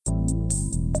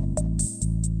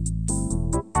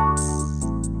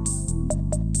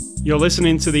You're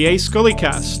listening to the A Scully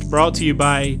Cast, brought to you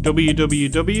by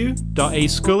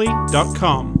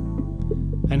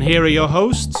www.ascully.com. And here are your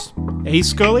hosts, A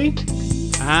Scully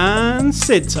and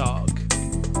Sid Talk.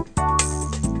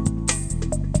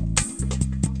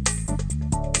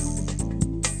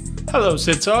 Hello,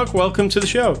 Sid Talk. Welcome to the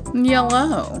show.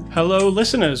 Hello. Hello,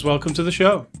 listeners. Welcome to the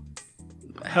show.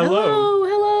 Hello.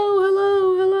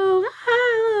 Hello.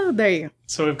 There you go.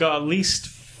 So we've got at least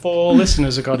 4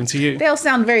 listeners, according to you. They all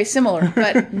sound very similar,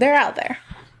 but they're out there.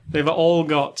 They've all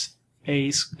got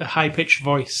a high-pitched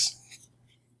voice.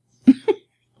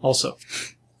 Also.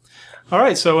 All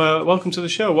right, so welcome to the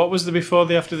show. What was the before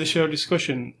the after the show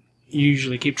discussion? You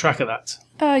usually keep track of that.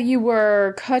 You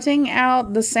were cutting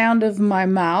out the sound of my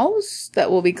mouse that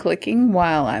will be clicking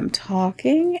while I'm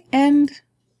talking, and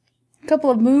a couple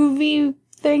of movie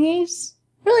thingies.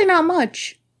 Really not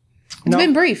much. It's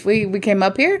been brief. We came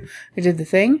up here, we did the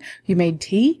thing, you made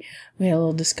tea, we had a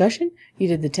little discussion, you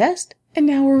did the test, and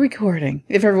now we're recording.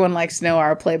 If everyone likes to know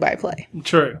our play-by-play.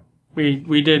 True.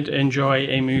 We did enjoy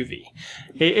a movie.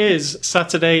 It is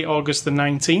Saturday, August the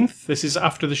 19th. This is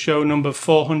after the show number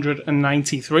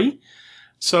 493.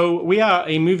 So we are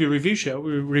a movie review show.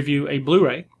 We review a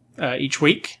Blu-ray each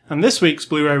week. And this week's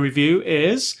Blu-ray review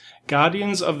is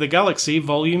Guardians of the Galaxy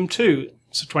Volume 2.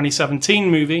 It's a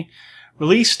 2017 movie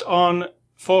released on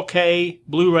 4K,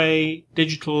 Blu-ray,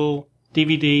 digital,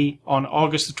 DVD on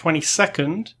August the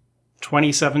 22nd,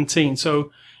 2017. So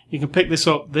you can pick this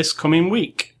up this coming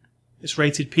week. It's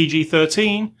rated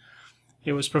PG-13.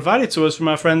 It was provided to us from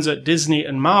our friends at Disney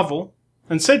and Marvel.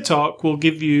 And Sid Talk will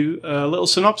give you a little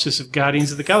synopsis of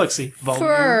Guardians of the Galaxy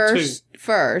Volume 2.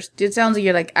 First, it sounds like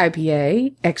you're like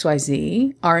IPA,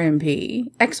 XYZ, RMP,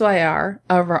 XYR,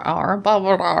 R, blah,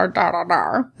 blah, blah, da, da,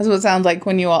 da. That's what it sounds like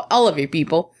when you all of you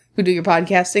people who do your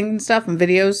podcasting and stuff and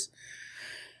videos,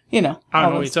 you know. I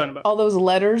don't know what you're talking about. All those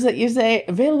letters that you say,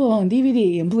 available on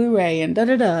DVD and Blu-ray and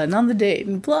da-da-da, and on the date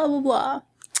and blah, blah, blah.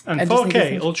 And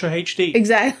 4K, Ultra HD.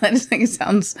 Exactly. I just think it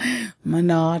sounds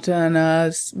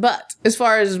monotonous. But as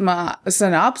far as my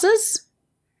synopsis,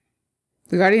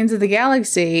 the Guardians of the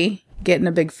Galaxy get in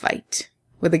a big fight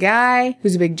with a guy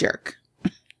who's a big jerk.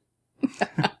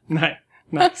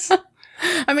 Nice.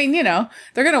 I mean, you know,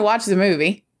 they're going to watch the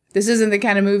movie. This isn't the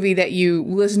kind of movie that you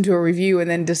listen to a review and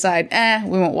then decide,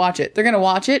 we won't watch it. They're going to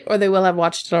watch it, or they will have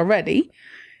watched it already.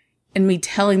 And me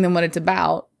telling them what it's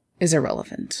about is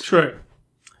irrelevant. True.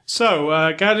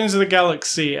 So, Guardians of the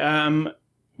Galaxy,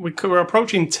 we're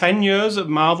approaching 10 years of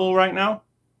Marvel right now.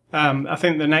 I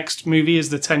think the next movie is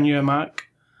the 10-year mark.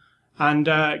 And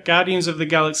Guardians of the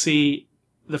Galaxy,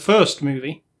 the first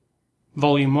movie,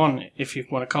 Volume 1, if you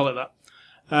want to call it that,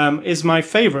 is my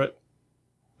favourite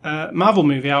Marvel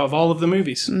movie out of all of the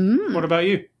movies. What about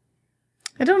you?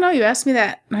 I don't know. You asked me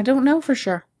that. I don't know for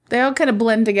sure. They all kind of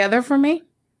blend together for me.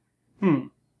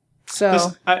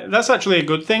 So that's actually a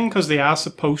good thing, because they are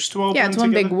supposed to all blend it's one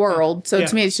together. big world. So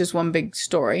to me, it's just one big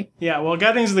story. Yeah, well,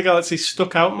 Guardians of the Galaxy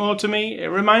stuck out more to me. It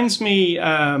reminds me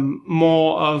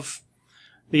more of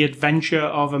the adventure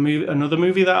of another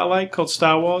movie that I like called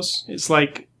Star Wars. It's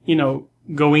like, you know,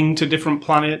 going to different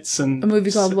planets and... A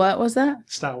movie called what was that?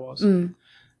 Star Wars.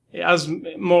 It has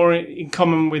more in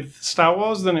common with Star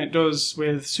Wars than it does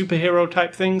with superhero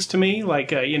type things to me,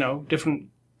 like, you know, different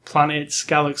planets,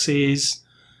 galaxies,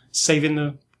 saving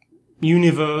the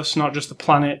universe, not just the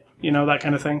planet, you know, that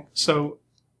kind of thing. So,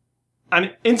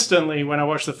 and instantly when I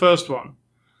watched the first one,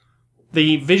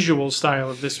 the visual style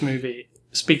of this movie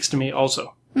speaks to me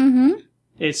also.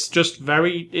 It's just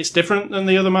it's different than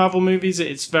the other Marvel movies.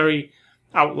 It's very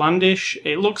outlandish.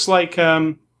 It looks like,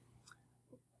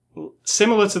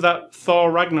 similar to that Thor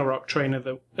Ragnarok trailer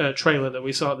that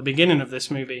we saw at the beginning of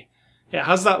this movie. It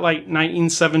has that like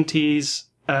 1970s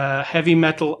heavy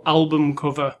metal album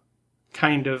cover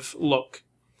kind of look.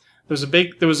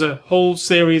 There was a whole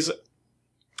series,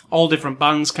 all different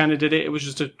bands kind of did it. It was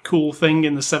just a cool thing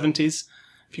in the 70s.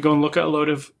 If you go and look at a load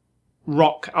of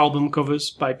rock album covers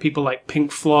by people like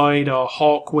Pink Floyd or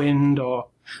Hawkwind or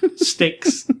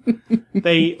Styx,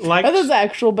 they liked... Are those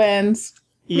actual bands?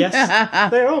 Yes,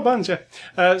 they're all bands, yeah.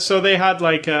 So they had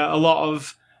like a lot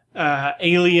of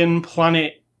alien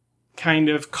planet kind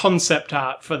of concept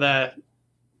art for their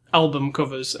album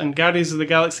covers, and Guardians of the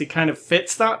Galaxy kind of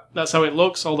fits that. That's how it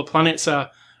looks. All the planets are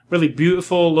really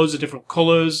beautiful, loads of different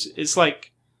colours. It's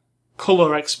like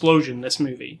colour explosion, this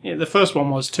movie. Yeah, the first one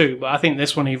was too, but I think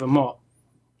this one even more.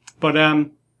 But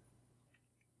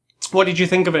what did you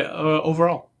think of it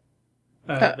overall?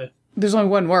 There's only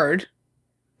one word.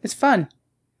 It's fun.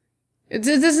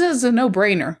 This is a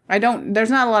no-brainer. There's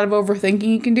not a lot of overthinking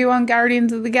you can do on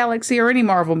Guardians of the Galaxy or any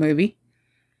Marvel movie.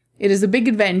 It is a big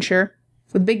adventure,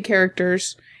 with big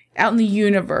characters out in the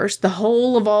universe, the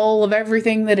whole of all of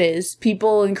everything that is,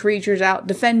 people and creatures out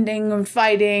defending and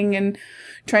fighting and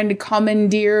trying to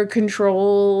commandeer,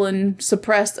 control, and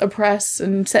suppress, oppress,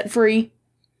 and set free.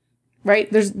 Right?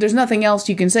 There's nothing else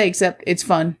you can say except it's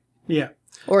fun. Yeah.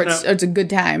 Or it's a good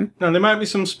time. Now, there might be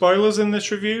some spoilers in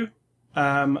this review.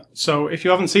 So if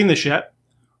you haven't seen this yet,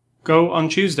 go on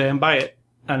Tuesday and buy it.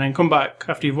 And then come back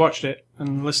after you've watched it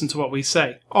and listen to what we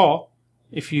say. Or,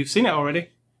 if you've seen it already,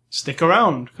 stick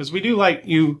around, because we do like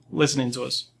you listening to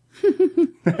us.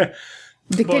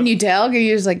 Can you tell? Can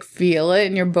you just like feel it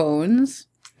in your bones?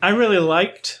 I really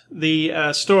liked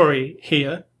the story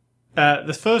here.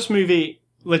 The first movie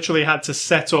literally had to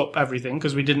set up everything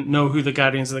because we didn't know who the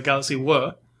Guardians of the Galaxy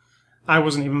were. I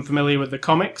wasn't even familiar with the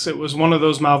comics. It was one of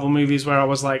those Marvel movies where I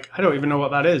was like, I don't even know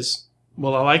what that is.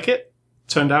 Will I like it?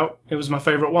 Turned out it was my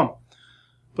favourite one.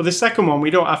 But the second one,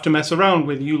 we don't have to mess around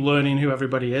with you learning who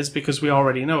everybody is because we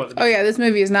already know it. Oh yeah, this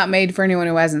movie is not made for anyone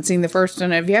who hasn't seen the first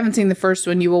one. If you haven't seen the first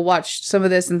one, you will watch some of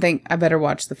this and think, I better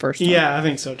watch the first one. Yeah, I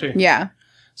think so too. Yeah.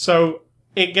 So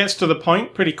it gets to the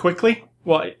point pretty quickly.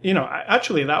 Well,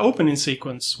 actually that opening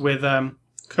sequence with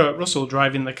Kurt Russell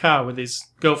driving the car with his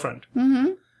girlfriend.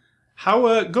 Mm-hmm.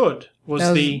 How good was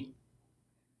that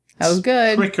was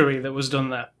good. trickery that was done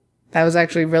there? That was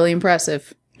actually really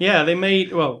impressive. Yeah,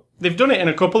 they've done it in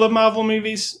a couple of Marvel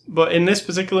movies, but in this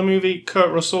particular movie,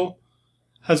 Kurt Russell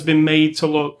has been made to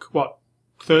look,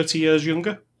 30 years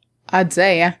younger? I'd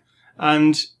say, yeah.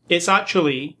 And it's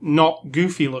actually not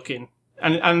goofy looking.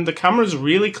 And the camera's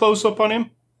really close up on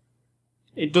him.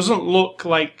 It doesn't look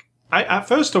like... At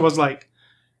first I was like,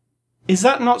 is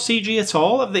that not CG at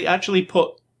all? Have they actually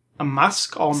put a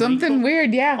mask on? Something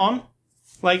weird, yeah. On?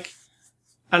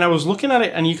 And I was looking at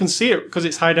it, and you can see it, because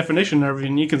it's high definition and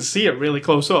everything, you can see it really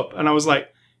close up. And I was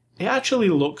like, it actually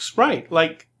looks right.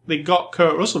 Like, they got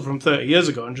Kurt Russell from 30 years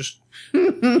ago and just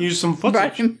used some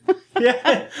footage.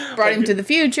 Brought him to the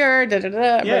future.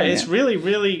 Yeah, it's really,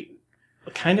 really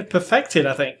kind of perfected,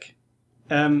 I think.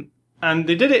 And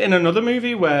they did it in another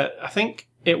movie where I think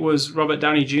it was Robert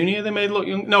Downey Jr. they made look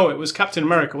young. No, it was Captain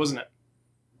America, wasn't it?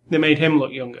 They made him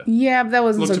look younger. Yeah, but that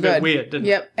wasn't so good. Looked a bit weird, didn't it?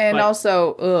 Yep, and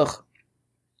also,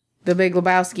 the Big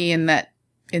Lebowski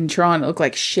in Tron looked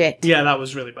like shit. Yeah, that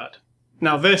was really bad.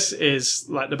 Now, this is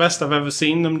like the best I've ever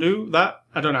seen them do that.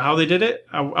 I don't know how they did it.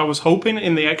 I was hoping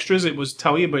in the extras it was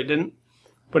tell you, but it didn't.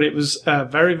 But it was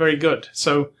very, very good.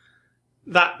 So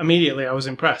that immediately I was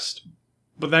impressed.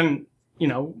 But then,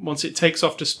 once it takes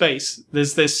off to space,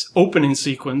 there's this opening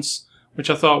sequence,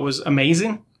 which I thought was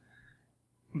amazing.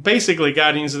 Basically,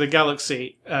 Guardians of the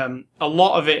Galaxy, a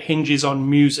lot of it hinges on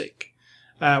music.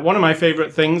 One of my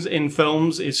favourite things in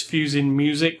films is fusing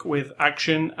music with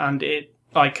action and it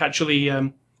actually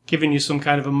giving you some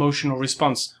kind of emotional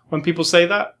response. When people say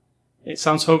that, it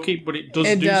sounds hokey, but it does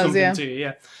something to you,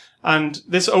 yeah. And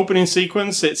this opening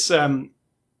sequence, it's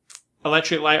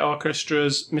Electric Light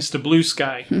Orchestra's Mr. Blue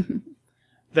Sky.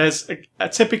 There's a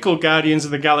typical Guardians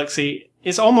of the Galaxy.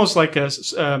 It's almost like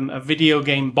a video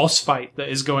game boss fight that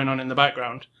is going on in the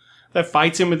background. They're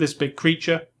fighting with this big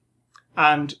creature,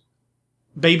 and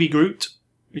Baby Groot,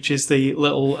 which is the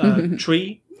little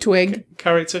twig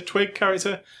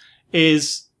character,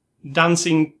 is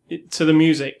dancing to the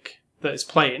music that is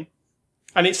playing.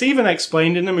 And it's even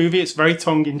explained in the movie, it's very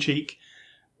tongue-in-cheek.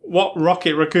 What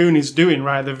Rocket Raccoon is doing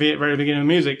right at the very beginning of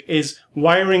the music is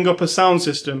wiring up a sound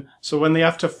system so when they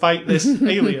have to fight this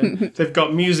alien, they've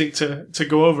got music to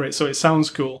go over it so it sounds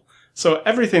cool. So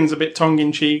everything's a bit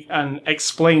tongue-in-cheek and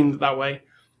explained that way.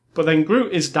 But then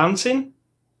Groot is dancing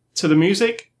to the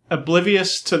music,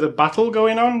 oblivious to the battle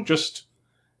going on,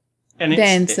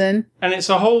 dancing. And it's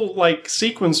a whole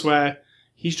sequence where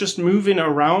he's just moving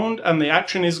around and the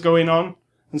action is going on.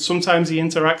 And sometimes he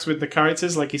interacts with the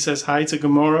characters, like he says hi to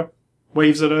Gamora,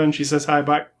 waves at her and she says hi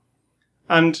back.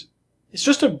 And it's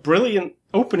just a brilliant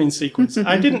opening sequence.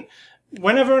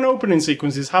 Whenever an opening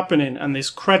sequence is happening and there's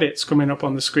credits coming up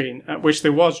on the screen, which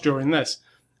there was during this,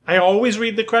 I always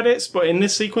read the credits, but in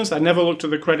this sequence I never looked at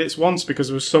the credits once because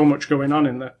there was so much going on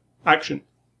in the action.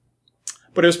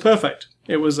 But it was perfect.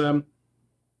 It was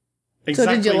exactly... So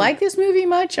did you like this movie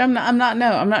much? I'm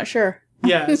not sure.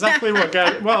 Yeah, exactly what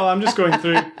well, I'm just going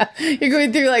through... You're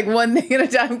going through one thing at a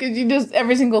time because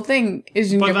every single thing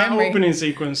is in your memory. But that opening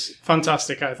sequence,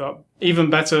 fantastic, I thought. Even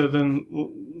better than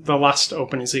the last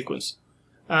opening sequence.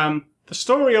 The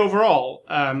story overall,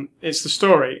 it's the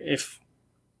story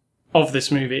of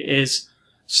this movie is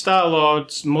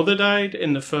Star-Lord's mother died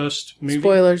in the first movie.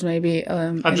 Spoilers, maybe. I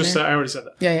already said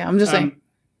that. Yeah, I'm just saying.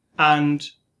 And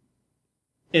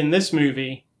in this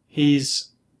movie, he's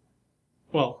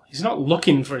not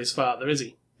looking for his father, is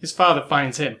he? his father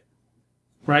finds him,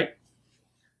 right?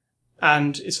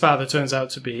 And his father turns out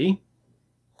to be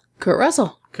Kurt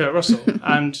Russell. Kurt Russell.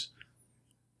 And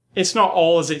it's not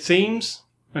all as it seems,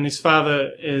 and his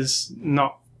father is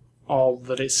not all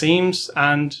that it seems,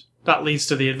 and that leads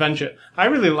to the adventure. I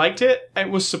really liked it. It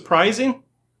was surprising.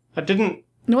 I didn't...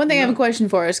 The one thing I have a question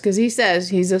for is because he says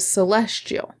he's a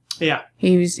celestial. Yeah.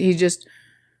 He just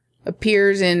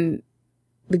appears in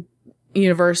the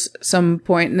universe at some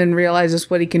point and then realizes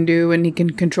what he can do and he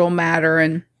can control matter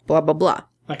and blah, blah, blah.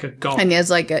 Like a god. And it's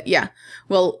like a, yeah.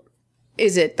 Well,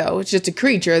 is it though? It's just a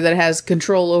creature that has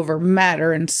control over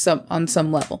matter on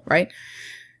some level, right?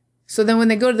 So then when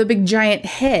they go to the big giant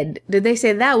head, did they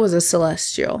say that was a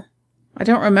celestial? I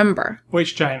don't remember.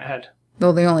 Which giant head?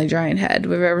 Though the only giant head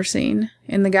we've ever seen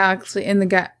in the galaxy, in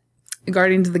the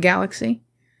Guardians of the Galaxy.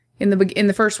 In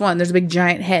the first one, there's a big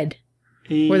giant head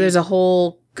where there's a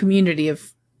whole community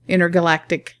of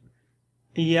intergalactic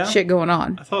shit going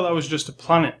on. I thought that was just a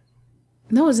planet.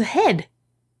 No, it was a head.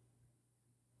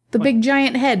 The big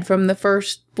giant head from the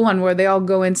first one where they all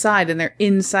go inside and they're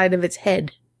inside of its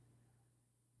head.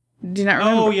 Do you not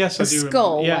remember? Oh, yes, I do remember.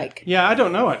 Skull-like. Yeah, I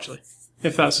don't know, actually,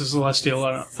 if that's a celestial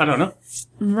or not. I don't know.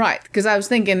 Right, because I was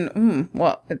thinking,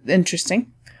 well,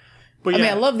 interesting. But I mean,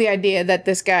 I love the idea that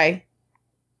this guy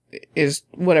is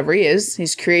whatever he is.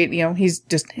 He's he's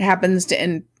just happens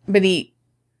to, but he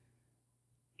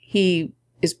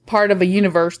is part of a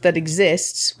universe that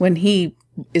exists when he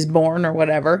is born or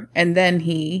whatever. And then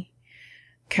he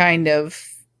kind of,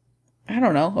 I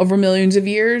don't know, over millions of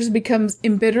years becomes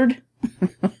embittered.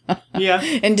 Yeah.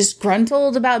 And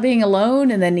disgruntled about being alone,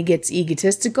 and then he gets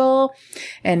egotistical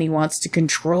and he wants to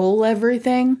control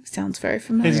everything. Sounds very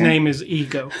familiar. His name is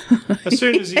Ego. As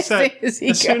soon as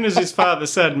as soon as his father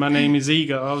said, "My name is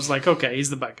Ego," I was like, okay,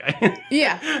 he's the bad guy.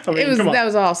 Yeah. I mean, that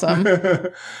was awesome.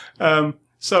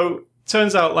 So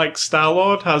turns out like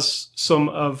Star-Lord has some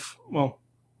of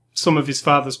his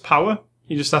father's power.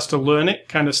 He just has to learn it,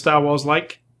 kind of Star Wars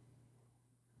like.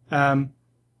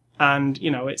 And,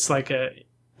 it's like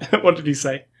what did he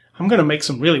say? I'm going to make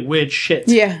some really weird shit.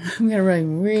 Yeah, I'm going to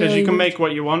really... Because you can make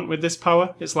what you want with this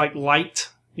power. It's like light.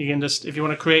 You can just, if you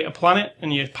want to create a planet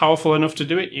and you're powerful enough to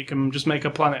do it, you can just make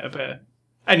a planet appear.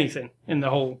 Anything in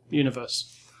the whole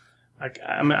universe. Like,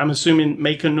 I'm assuming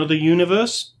make another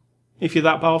universe if you're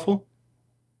that powerful.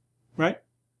 Right?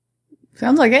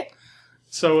 Sounds like it.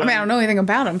 So, I don't know anything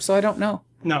about him, so I don't know.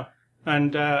 No.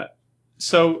 And,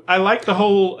 so I like the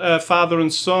whole father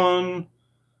and son.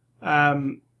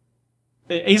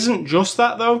 It isn't just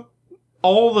that, though.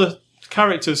 All the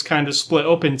characters kind of split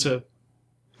up into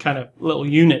kind of little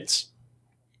units.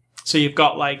 So you've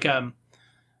got like,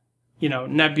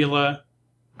 Nebula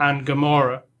and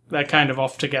Gamora. They're kind of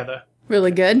off together.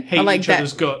 Really good. Hate I like each that.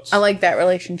 other's guts. I like that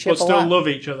relationship but a still lot. love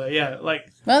each other, yeah.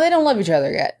 Well, they don't love each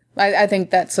other yet. I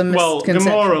think that's a misconception.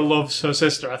 Well, Gamora loves her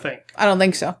sister, I think. I don't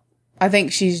think so. I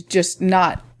think she's just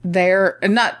not there,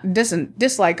 and doesn't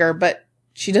dislike her, but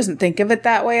she doesn't think of it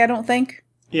that way, I don't think.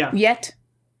 Yeah. Yet.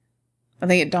 I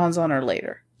think it dawns on her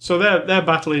later. So they're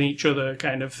battling each other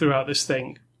kind of throughout this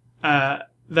thing.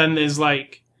 Then there's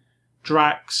like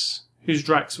Drax. Who's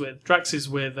Drax with? Drax is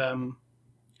with the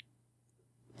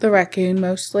raccoon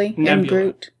mostly. Nebula. And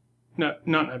Groot. No,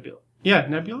 not Nebula. Yeah,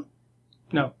 Nebula?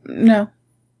 No.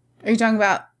 Are you talking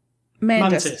about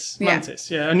Mantis? Mantis,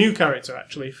 yeah. A new character,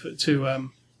 actually, to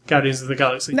Guardians of the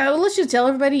Galaxy. Now, let's just tell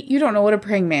everybody, you don't know what a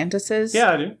praying mantis is.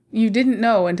 Yeah, I do. You didn't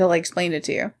know until I explained it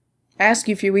to you. I asked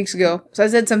you a few weeks ago. So I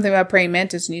said something about praying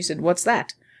mantis, and you said, what's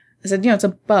that? I said, it's a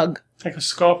bug. Like a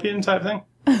scorpion type thing?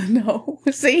 No.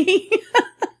 See?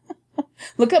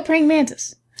 Look up praying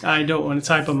mantis. I don't want to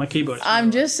type on my keyboard.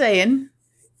 I'm just saying,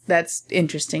 that's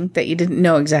interesting that you didn't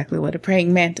know exactly what a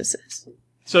praying mantis is.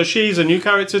 So she's a new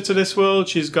character to this world.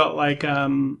 She's got, like,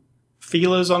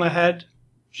 feelers on her head.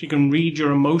 She can read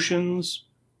your emotions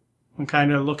and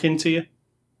kind of look into you.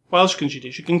 What else can she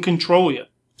do? She can control you.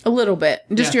 A little bit.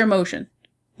 Just your emotion.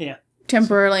 Yeah.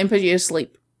 Temporarily and put you to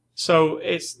sleep. So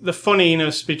it's the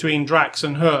funniness between Drax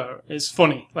and her is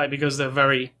funny, like, because they're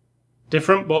very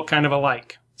different but kind of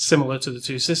alike, similar to the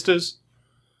two sisters.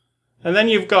 And then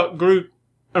you've got Groot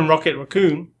and Rocket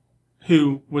Raccoon,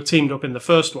 who were teamed up in the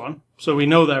first one, so we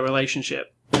know their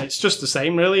relationship. And it's just the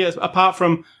same, really, apart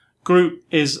from Groot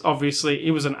is obviously,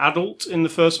 he was an adult in the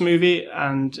first movie,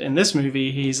 and in this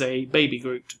movie, he's a baby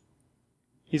Groot.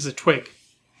 He's a twig.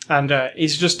 And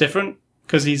he's just different,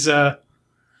 because he's, what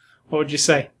would you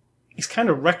say? He's kind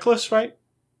of reckless, right?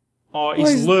 Or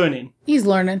he's learning. He's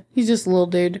learning. He's just a little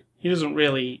dude. He doesn't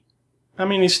really, I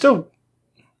mean, he still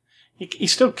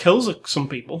kills some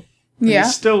people. Yeah.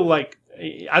 He's still, like,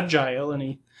 agile,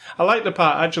 and I like the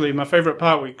part, actually, my favourite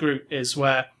part with Groot is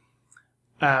where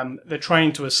they're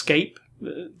trying to escape.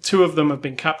 Two of them have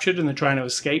been captured and they're trying to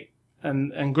escape,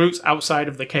 and Groot's outside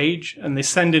of the cage, and they're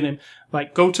sending him,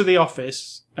 like, go to the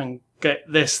office and get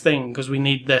this thing, because we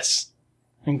need this.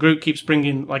 And Groot keeps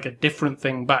bringing, like, a different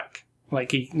thing back.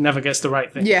 Like, he never gets the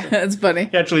right thing. Yeah, that's funny.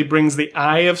 He actually brings the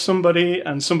eye of somebody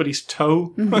and somebody's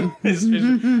toe. And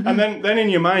then in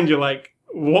your mind, you're like,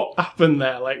 what happened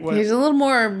there? Like, He's a little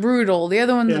more brutal. The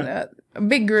other one,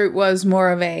 Big Groot, was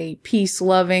more of a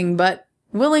peace-loving, but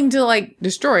willing to, like,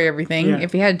 destroy everything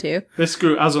if he had to. This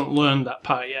Groot hasn't learned that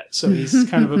part yet, so he's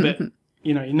kind of a bit,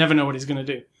 you never know what he's going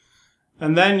to do.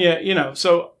 And then,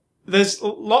 so there's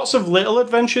lots of little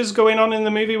adventures going on in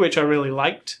the movie, which I really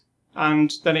liked.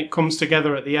 And then it comes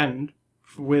together at the end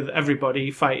with everybody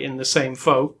fighting the same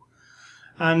foe.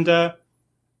 And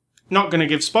not going to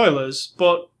give spoilers,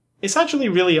 but it's actually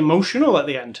really emotional at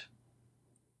the end.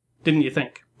 Didn't you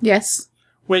think? Yes.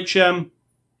 Which,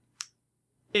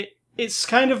 it's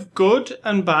kind of good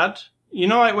and bad. You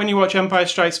know, like when you watch Empire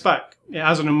Strikes Back, it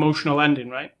has an emotional ending,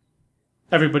 right?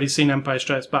 Everybody's seen Empire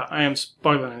Strikes Back. I am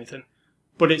spoiling anything.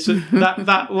 But it's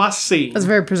that last scene. That's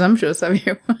very presumptuous of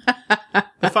you.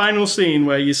 The final scene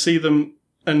where you see them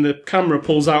and the camera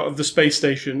pulls out of the space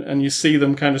station and you see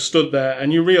them kind of stood there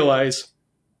and you realise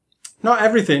not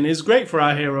everything is great for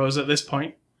our heroes at this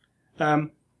point.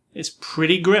 It's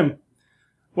pretty grim.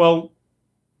 Well,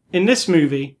 in this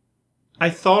movie,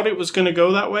 I thought it was going to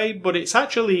go that way, but it's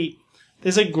actually,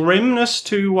 there's a grimness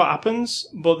to what happens,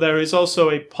 but there is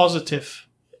also a positive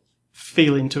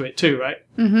feeling to it too, right?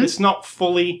 Mm-hmm. It's not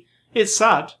fully, it's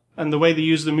sad, and the way they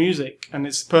use the music, and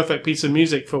it's a perfect piece of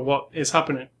music for what is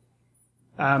happening.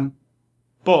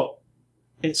 But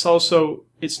it's also,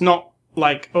 it's not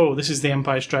like, oh, this is the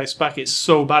Empire Strikes Back, it's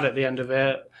so bad at the end of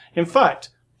it. In fact,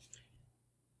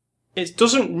 it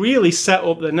doesn't really set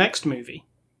up the next movie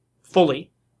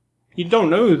fully. You don't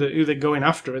know who they're going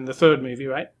after in the third movie,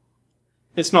 right?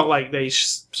 It's not like they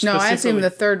No, I assume the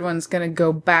third one's going to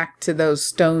go back to those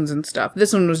stones and stuff.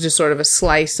 This one was just sort of a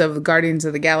slice of Guardians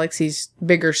of the Galaxy's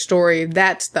bigger story.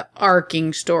 That's the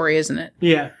arcing story, isn't it?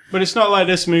 Yeah, but it's not like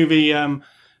this movie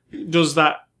does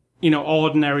that,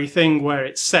 ordinary thing where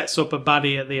it sets up a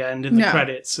baddie at the end in the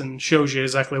credits and shows you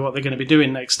exactly what they're going to be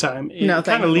doing next time. It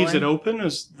kind of leaves it open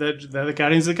as they're the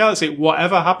Guardians of the Galaxy.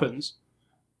 Whatever happens.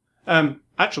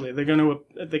 Actually, the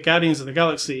Guardians of the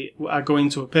Galaxy are going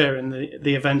to appear in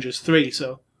the Avengers 3,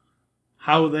 so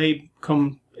how they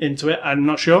come into it, I'm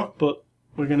not sure, but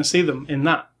we're going to see them in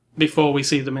that before we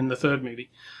see them in the third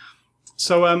movie.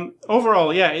 So,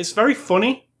 overall, yeah, it's very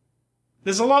funny.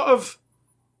 There's a lot of,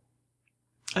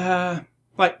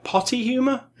 potty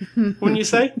humor, wouldn't you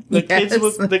say? The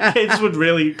kids would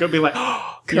really be like,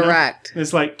 oh, correct.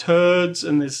 There's like turds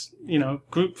and there's,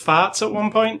 group farts at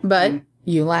one point. But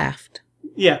you laughed.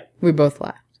 Yeah. We both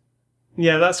laughed.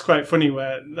 Yeah, that's quite funny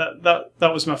where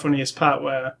that was my funniest part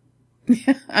where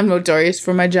I'm notorious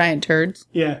for my giant turds.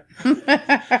 Yeah.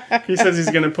 He says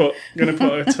he's gonna put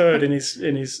a turd in his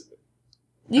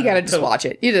You gotta just watch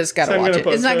it. You just gotta watch it.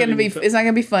 It's not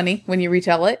gonna be funny when you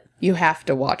retell it. You have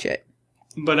to watch it.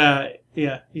 But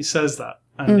yeah, he says that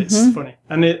and it's funny.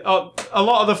 And a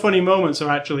lot of the funny moments are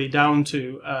actually down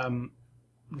to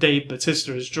Dave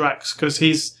Bautista as Drax, because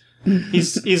he's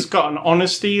got an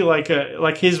honesty, like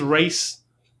his race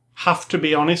have to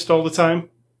be honest all the time.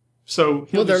 So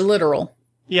they're literal.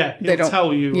 Yeah, he'll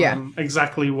tell you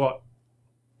exactly what,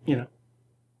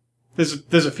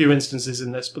 There's a few instances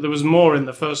in this, but there was more in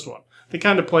the first one. They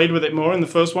kind of played with it more in the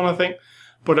first one, I think.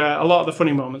 But a lot of the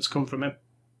funny moments come from him.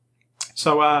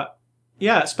 So,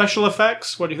 special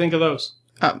effects, what do you think of those?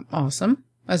 Awesome,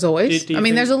 as always.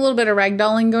 There's a little bit of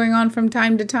ragdolling going on from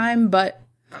time to time, but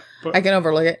I can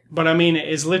overlook it. But I mean, it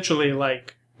is literally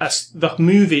like the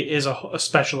movie is a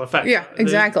special effect. Yeah,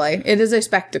 exactly. It is a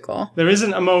spectacle. There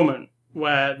isn't a moment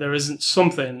where there isn't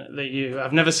something that you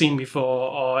have never seen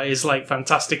before, or is like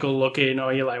fantastical looking,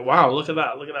 or you're like, wow, look at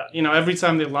that. Every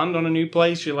time they land on a new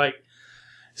place, you're like,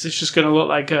 is this just going to look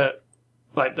like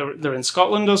they're in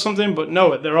Scotland or something? But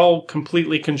no, they're all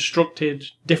completely constructed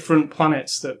different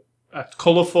planets that are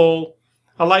colourful.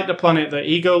 I like the planet that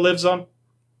Ego lives on.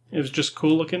 It was just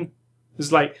cool looking.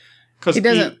 It's like, because he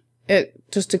doesn't.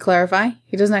 Just to clarify,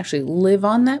 he doesn't actually live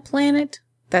on that planet.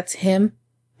 That's him.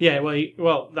 Yeah,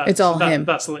 it's all him.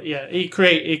 That's he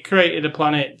created a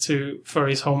planet for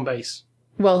his home base.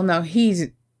 Well, no, he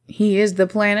is the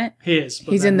planet. He is.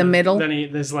 He's in the middle. Then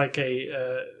there's like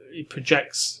he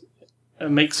projects,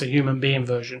 makes a human being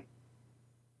version.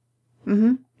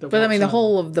 Mm-hmm. But I mean, the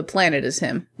whole of the planet is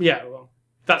him. Yeah, well,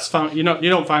 that's found. You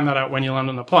don't find that out when you land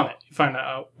on the planet. You find that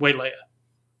out way later.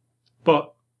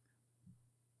 But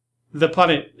the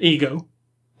planet Ego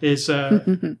is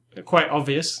quite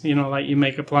obvious. Like you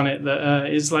make a planet that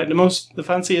is like the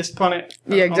fanciest planet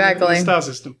Yeah, exactly. on the star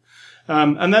system.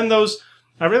 And then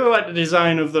I really like the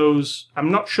design of those.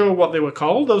 I'm not sure what they were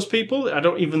called, those people. I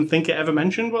don't even think it ever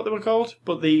mentioned what they were called,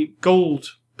 but the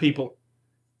gold people.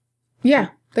 Yeah,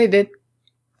 they did.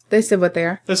 They said what they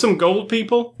are. There's some gold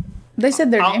people. They said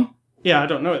their name. Yeah, I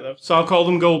don't know it though. So I'll call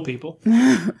them gold people.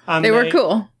 And they were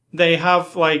cool. They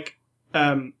have like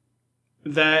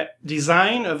their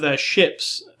design of their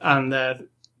ships and their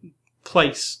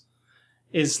place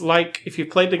is like if you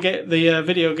played the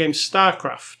video game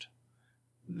StarCraft.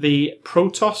 The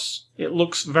Protoss, it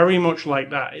looks very much like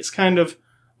that. It's kind of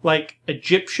like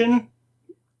Egyptian,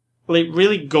 like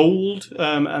really gold,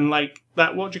 and like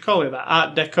that, what do you call it? That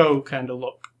Art Deco kind of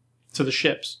look to the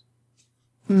ships.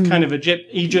 Kind of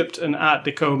Egypt and Art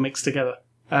Deco mixed together.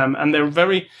 And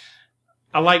they're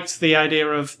I liked the idea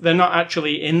of, they're not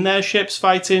actually in their ships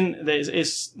fighting,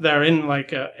 they're in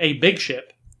like a big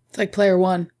ship. It's like Player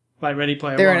One. Like Ready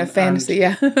Player One. They're in a fantasy,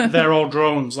 yeah. They're all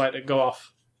drones, like, that go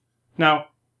off. Now,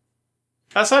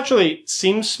 that's actually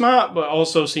seems smart, but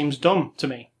also seems dumb to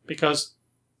me. Because,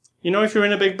 if you're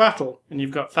in a big battle, and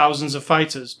you've got thousands of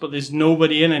fighters, but there's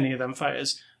nobody in any of them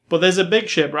fighters, but there's a big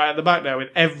ship right at the back there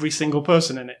with every single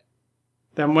person in it,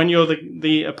 then when you're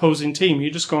the opposing team, you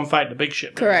just go and fight the big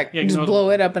ship. Correct. You just blow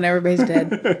it up and everybody's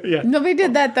dead. Yeah. Nobody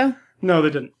did that, though. No, they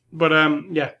didn't. But,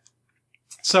 yeah.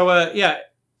 So,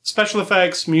 special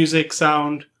effects, music,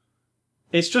 sound,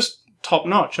 it's just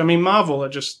top-notch. I mean, Marvel are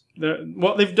just...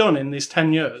 what they've done in these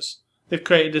 10 years, they've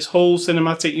created this whole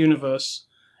cinematic universe.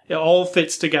 It all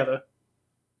fits together.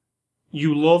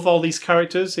 You love all these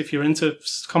characters if you're into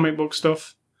comic book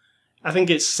stuff. I think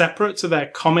it's separate to their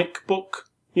comic book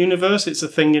universe. It's a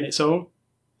thing in its own.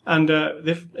 And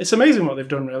it's amazing what they've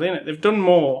done, really, isn't it? They've done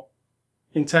more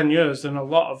in 10 years than a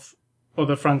lot of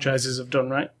other franchises have done,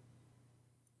 right?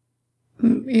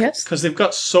 Yes. Because they've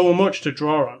got so much to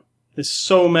draw on. There's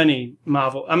so many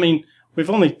Marvel... I mean... We've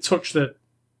only touched the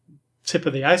tip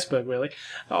of the iceberg, really.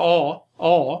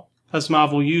 Or has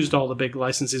Marvel used all the big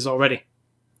licenses already?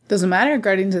 Doesn't matter.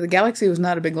 Guardians of the Galaxy was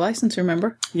not a big license,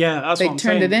 remember? Yeah, that's what I'm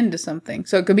saying. They turned it into something.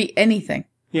 So it could be anything.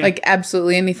 Yeah. Like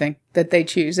absolutely anything that they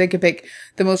choose. They could pick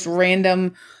the most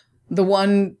random, the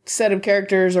one set of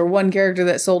characters or one character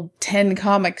that sold 10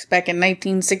 comics back in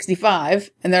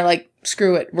 1965. And they're like,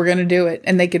 screw it, we're going to do it.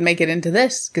 And they could make it into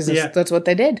this because that's what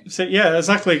they did. So, yeah,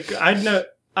 exactly.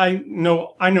 I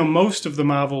know most of the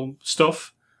Marvel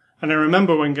stuff, and I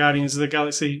remember when Guardians of the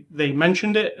Galaxy, they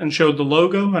mentioned it and showed the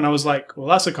logo, and I was like, well,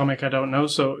 that's a comic I don't know,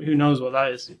 so who knows what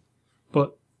that is.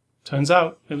 But turns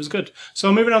out it was good.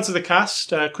 So moving on to the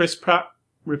cast, Chris Pratt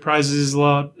reprises his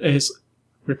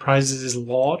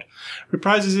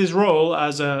role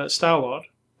as a Star-Lord.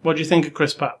 What do you think of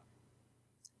Chris Pratt?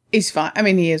 He's fine. I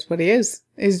mean, he is what he is.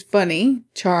 He's funny,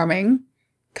 charming,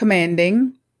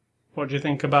 commanding. What do you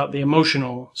think about the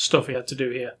emotional stuff he had to do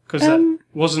here? Because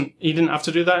he didn't have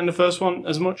to do that in the first one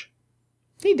as much?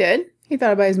 He did. He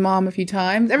thought about his mom a few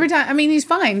times. Every time, I mean, he's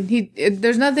fine.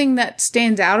 There's nothing that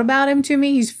stands out about him to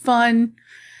me. He's fun.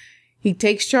 He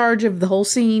takes charge of the whole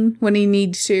scene when he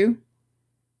needs to.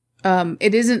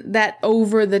 It isn't that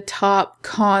over-the-top,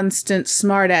 constant,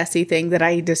 smart-assy thing that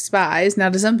I despise. Now,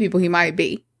 to some people, he might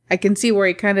be. I can see where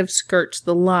he kind of skirts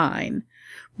the line.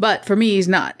 But for me, he's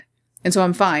not. And so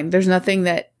I'm fine. There's nothing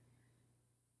that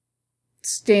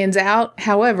stands out.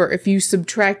 However, if you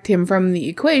subtract him from the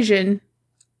equation,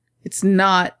 it's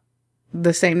not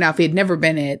the same. Now, if he had never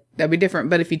been it, that'd be different.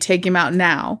 But if you take him out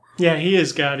now... Yeah, he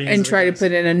is Guardians. And try to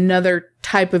put in another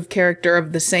type of character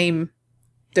of the same...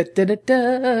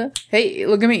 Hey,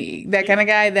 look at me. That kind of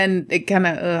guy, then it kind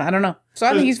of... I don't know. So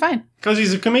I think he's fine. Because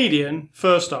he's a comedian,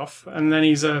 first off, and then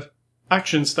he's a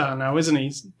action star now, isn't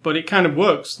he? But it kind of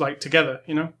works, like, together,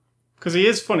 Because he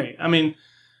is funny. I mean,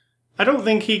 I don't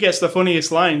think he gets the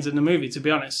funniest lines in the movie, to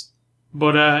be honest.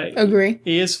 But agree.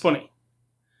 He is funny.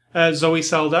 Zoe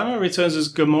Saldana returns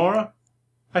as Gamora.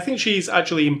 I think she's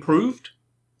actually improved.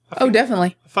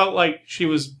 Definitely. I felt like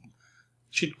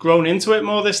she'd grown into it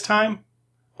more this time.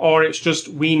 Or it's just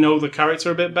we know the character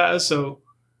a bit better, so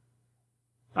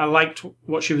I liked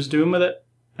what she was doing with it.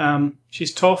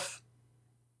 She's tough.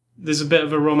 There's a bit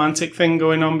of a romantic thing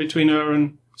going on between her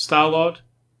and Star-Lord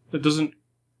that doesn't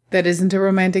That isn't a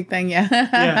romantic thing, yeah.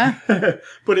 Yeah.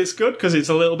 But it's good because it's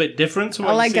a little bit different to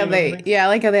what I like how I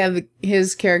like how they have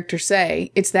his character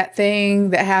say, it's that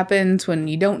thing that happens when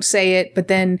you don't say it, but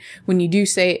then when you do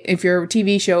say it, if you're a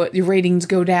TV show, your ratings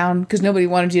go down because nobody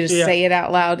wanted you to say it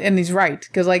out loud. And he's right.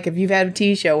 Because, like, if you've had a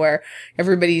TV show where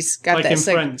everybody's got like that... in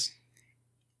Friends.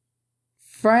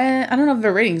 I don't know if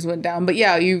their ratings went down, but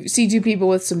yeah, you see two people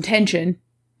with some tension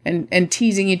and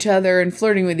teasing each other and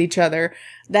flirting with each other.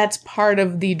 That's part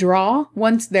of the draw.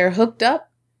 Once they're hooked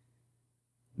up,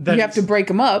 you have to break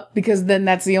them up because then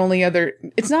that's the only other...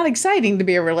 It's not exciting to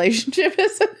be a relationship,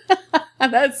 is it?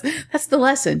 That's the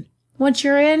lesson. Once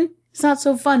you're in, it's not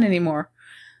so fun anymore.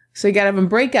 So you gotta have them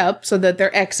break up so that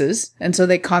they're exes, and so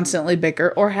they constantly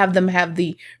bicker, or have them have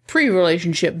the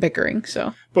pre-relationship bickering,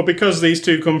 so... But because these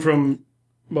two come from...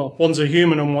 Well, one's a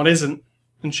human and one isn't,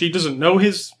 and she doesn't know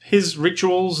his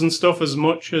rituals and stuff as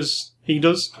much as he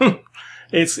does.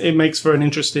 It makes for an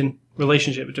interesting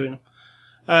relationship between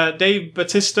them. Dave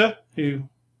Bautista, who,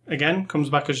 again, comes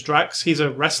back as Drax, he's a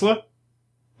wrestler,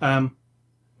 but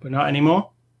not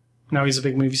anymore. Now he's a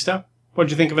big movie star. What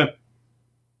do you think of him?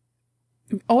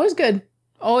 Always good.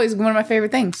 Always one of my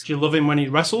favorite things. Do you love him when he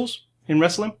wrestles in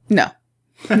wrestling? No.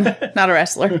 Not a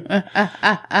wrestler.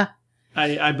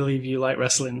 I believe you like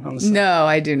wrestling, honestly. No,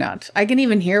 I do not. I can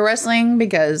even hear wrestling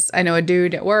because I know a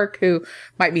dude at work who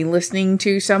might be listening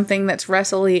to something that's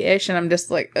wrestly-ish, and I'm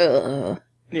just like, ugh.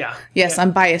 Yeah. Yes, yeah.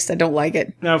 I'm biased. I don't like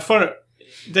it. Now, for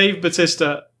Dave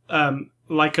Bautista,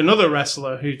 like another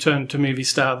wrestler who turned to movie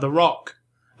star, The Rock,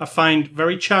 I find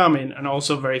very charming and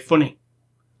also very funny.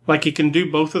 Like, he can do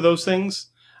both of those things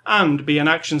and be an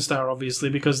action star, obviously,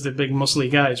 because they're big, muscly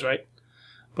guys, right?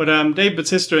 But Dave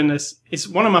Bautista in this is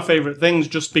one of my favourite things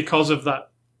just because of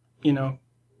that, you know,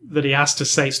 that he has to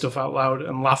say stuff out loud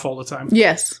and laugh all the time.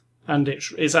 Yes. And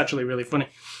it's actually really funny.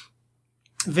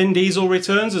 Vin Diesel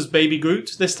returns as Baby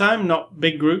Groot this time, not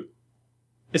Big Groot.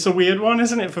 It's a weird one,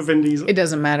 isn't it, for Vin Diesel? It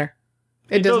doesn't matter.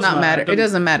 It does not matter. It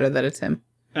doesn't matter that it's him.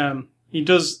 He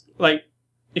does, like,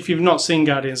 if you've not seen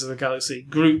Guardians of the Galaxy,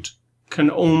 Groot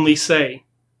can only say,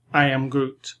 I am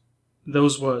Groot.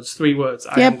 Those words, 3 words,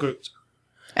 I am Groot.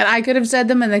 And I could have said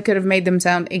them and they could have made them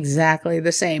sound exactly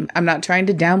the same. I'm not trying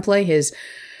to downplay his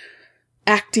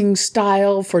acting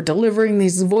style for delivering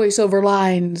these voiceover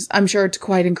lines. I'm sure it's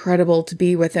quite incredible to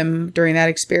be with him during that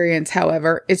experience.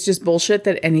 However, it's just bullshit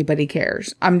that anybody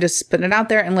cares. I'm just putting it out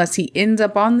there. Unless he ends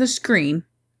up on the screen,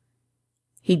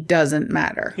 he doesn't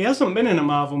matter. He hasn't been in a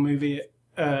Marvel movie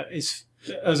as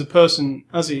a person,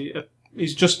 has he?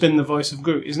 He's just been the voice of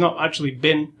Groot. He's not actually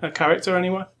been a character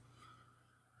anywhere.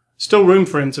 Still room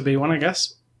for him to be one, I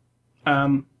guess.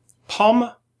 Pom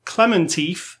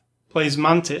Clementif plays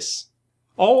Mantis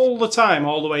all the time,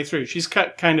 all the way through. She's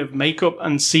got kind of makeup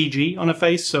and CG on her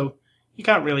face, so you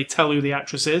can't really tell who the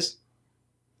actress is.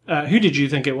 Who did you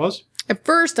think it was? At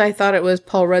first, I thought it was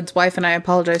Paul Rudd's wife, and I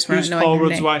apologize for not knowing Paul her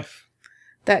Rudd's name. wife?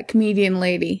 That comedian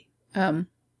lady. I'm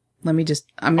going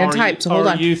to type, so hold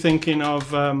on. Are you thinking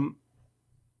of,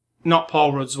 not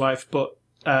Paul Rudd's wife, but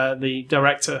the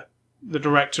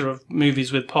director of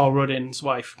movies with Paul Rudd in his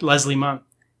wife, Leslie Mann?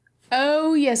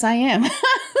 Oh, yes, I am.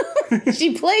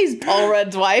 She plays Paul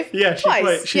Rudd's wife. Yeah,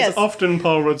 she's often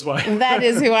Paul Rudd's wife. That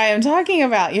is who I am talking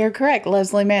about. You're correct,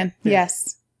 Leslie Mann. Yeah.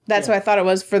 Yes. That's what I thought it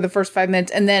was for the first 5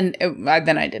 minutes, and then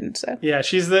I didn't. So yeah,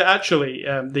 she's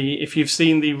if you've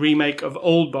seen the remake of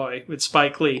Old Boy with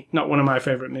Spike Lee, not one of my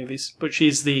favorite movies, but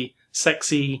she's the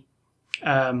sexy,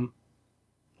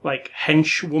 like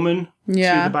hench woman to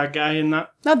the bad guy in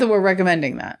that. Not that we're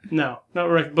recommending that. No,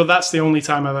 but that's the only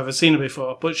time I've ever seen her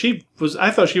before. But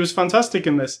I thought she was fantastic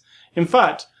in this. In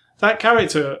fact, that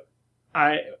character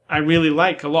I really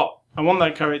like a lot. I want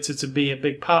that character to be a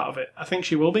big part of it. I think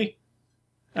she will be.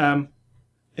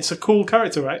 It's a cool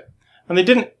character, right?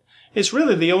 And it's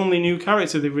really the only new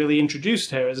character they really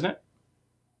introduced here, isn't it?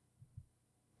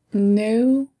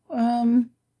 No.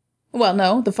 Well,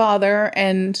 no, the father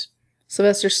and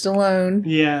Sylvester Stallone.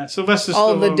 Yeah, Sylvester Stallone.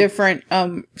 All the different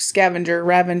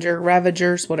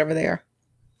ravagers, whatever they are.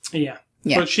 Yeah.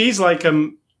 But she's like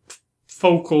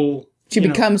focal. She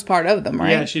becomes part of them,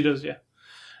 right? Yeah, she does, yeah.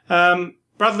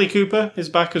 Bradley Cooper is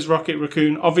back as Rocket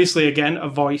Raccoon. Obviously, again, a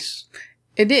voice.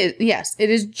 It is, yes. It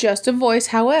is just a voice.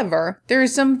 However, there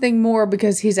is something more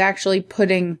because he's actually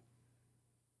putting...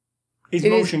 He's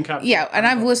motion capture. Yeah, and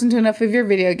I've listened to enough of your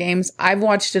video games. I've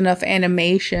watched enough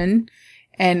animation.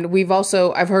 And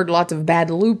I've heard lots of bad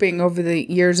looping over the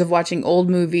years of watching old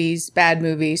movies, bad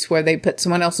movies, where they put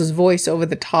someone else's voice over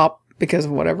the top because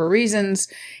of whatever reasons.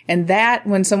 And that,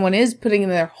 when someone is putting in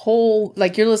their whole,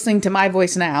 like you're listening to my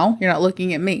voice now, you're not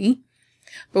looking at me.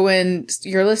 But when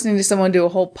you're listening to someone do a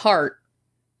whole part,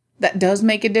 that does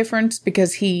make a difference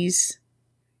because he's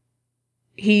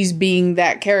being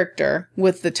that character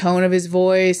with the tone of his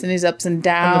voice and his ups and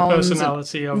downs. And the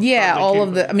personality of Bradley all Cooper.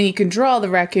 of the, I mean, you can draw the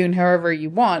raccoon however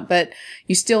you want, but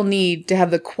you still need to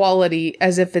have the quality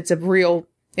as if it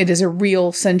is a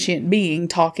real sentient being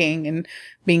talking and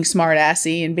being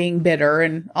smart-assy and being bitter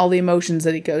and all the emotions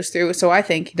that he goes through. So I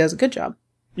think he does a good job.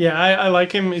 Yeah, I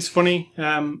like him. He's funny.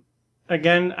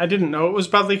 Again, I didn't know it was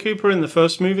Bradley Cooper in the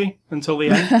first movie until the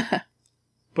end.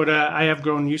 But I have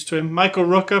grown used to him. Michael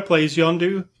Rooker plays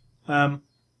Yondu. What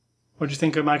do you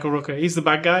think of Michael Rooker? He's the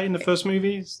bad guy in the first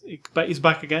movie. He's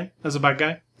back again as a bad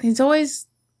guy. He always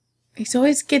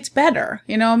gets better.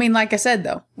 You know, I mean, like I said,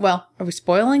 though. Well, are we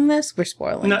spoiling this? We're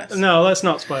spoiling this. No, let's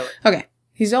not spoil it. Okay.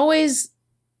 He's always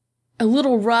a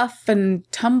little rough and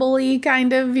tumbly,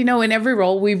 kind of. You know, in every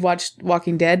role. We've watched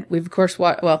Walking Dead. We've, of course,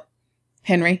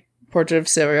 Henry, Portrait of a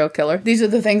Serial Killer. These are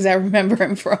the things I remember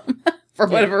him from. For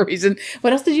whatever reason.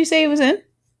 What else did you say he was in?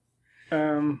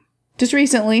 Just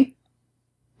recently.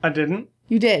 I didn't.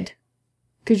 You did.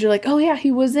 Because you're like, oh yeah, he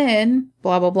was in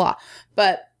blah, blah, blah.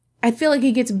 But I feel like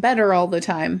he gets better all the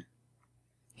time.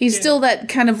 He's still that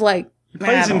kind of like... He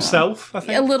plays himself, I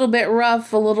think. A little bit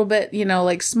rough, a little bit,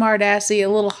 like smart-assy, a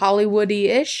little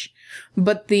Hollywoody-ish.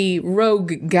 But the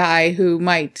rogue guy who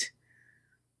might...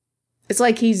 It's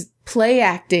like he's play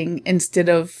acting instead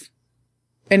of...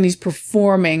 And he's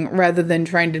performing rather than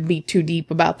trying to be too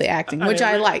deep about the acting, which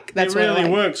I like. That's what I like. It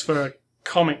really works for a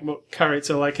comic book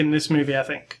character like in this movie, I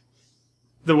think.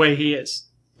 The way he is.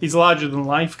 He's larger than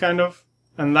life, kind of.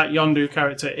 And that Yondu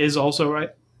character is also,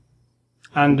 right?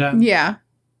 And, yeah.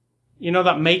 You know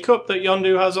that makeup that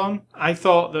Yondu has on? I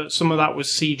thought that some of that was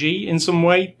CG in some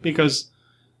way because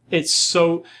it's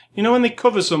so... You know when they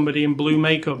cover somebody in blue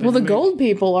makeup? Well, the gold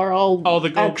people are all the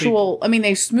gold people. I mean,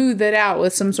 they smooth it out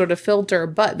with some sort of filter,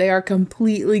 but they are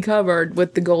completely covered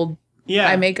with the gold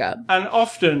eye makeup. And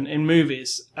often in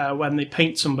movies, when they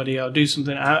paint somebody or do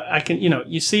something, I can,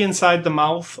 you see inside the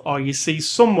mouth or you see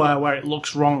somewhere where it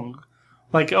looks wrong.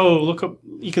 Like, oh, look up,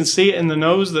 you can see it in the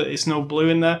nose that it's no blue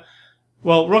in there.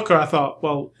 Well, Rooker, I thought,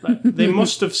 well, they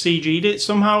must have CG'd it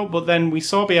somehow, but then we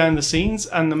saw behind the scenes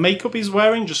and the makeup he's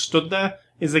wearing just stood there.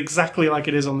 Is exactly like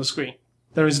it is on the screen.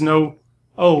 There is no,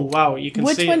 oh, wow, you can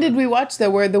see Which one did we watch, though,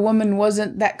 where the woman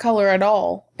wasn't that color at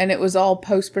all, and it was all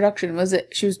post-production?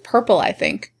 She was purple, I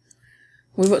think.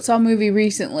 We saw a movie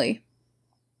recently.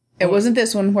 It wasn't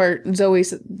this one where Zoe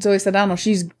Saldana,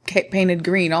 she's painted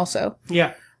green also.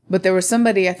 Yeah. But there was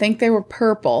somebody, I think they were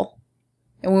purple,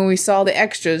 and when we saw the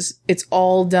extras, it's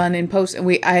all done in post, and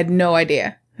I had no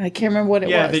idea. I can't remember what it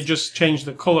was. Yeah, they just changed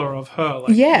the colour of her.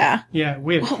 Yeah. Yeah,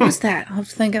 weird. What was that? I'll have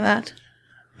to think of that.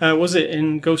 Was it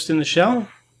in Ghost in the Shell?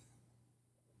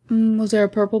 Was there a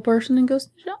purple person in Ghost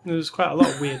in the Shell? There was quite a lot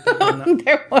of weird people in that.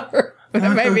 There were.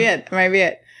 That might be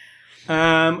it.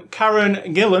 Karen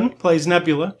Gillan plays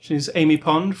Nebula. She's Amy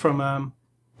Pond from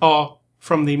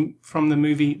the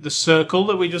movie The Circle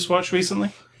that we just watched recently.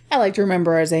 I like to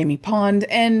remember her as Amy Pond,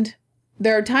 and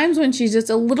there are times when she's just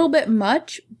a little bit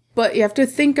much. But you have to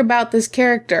think about this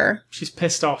character. She's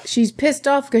pissed off. She's pissed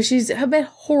off because she's had a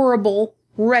horrible,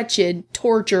 wretched,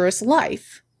 torturous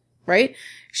life, right?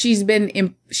 She's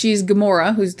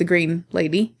Gamora, who's the green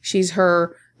lady. She's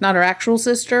not her actual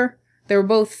sister. They were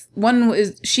both,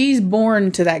 she's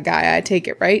born to that guy, I take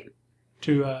it, right?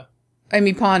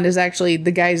 Amy Pond is actually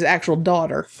the guy's actual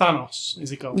daughter. Thanos, is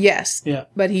he called? Yes. Yeah.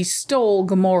 But he stole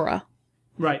Gamora.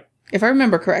 Right. If I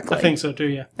remember correctly. I think so too,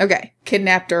 yeah. Okay.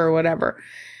 Kidnapped her or whatever.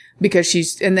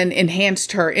 Because and then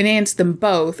enhanced them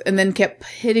both, and then kept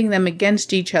hitting them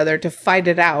against each other to fight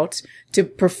it out, to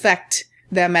perfect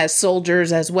them as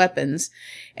soldiers, as weapons.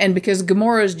 And because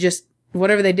Gamora's just,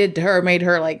 whatever they did to her made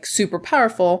her, like, super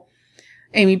powerful,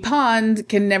 Amy Pond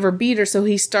can never beat her, so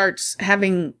he starts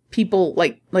having people,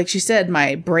 like she said,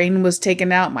 my brain was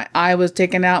taken out, my eye was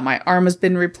taken out, my arm has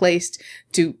been replaced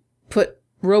to put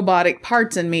robotic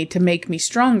parts in me to make me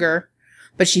stronger.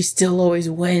 But she still always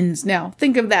wins. Now,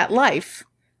 think of that life.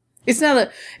 It's not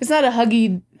a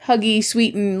huggy,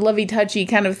 sweet, and lovey-touchy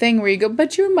kind of thing where you go,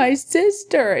 but you're my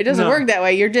sister. It doesn't work that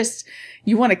way.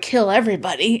 You want to kill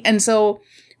everybody. And so,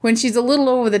 when she's a little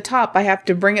over the top, I have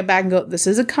to bring it back and go, this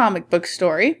is a comic book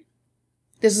story.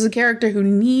 This is a character who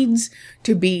needs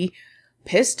to be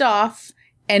pissed off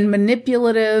and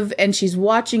manipulative, and she's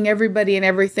watching everybody and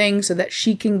everything so that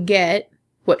she can get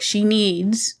what she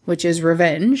needs, which is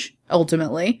revenge,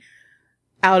 ultimately,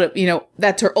 out of,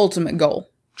 that's her ultimate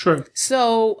goal. True.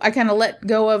 So I kind of let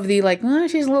go of the,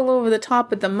 she's a little over the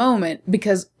top at the moment,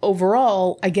 because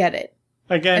overall, I get it.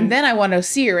 Again. And then I want to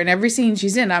see her in every scene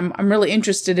she's in. I'm really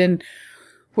interested in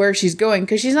where she's going,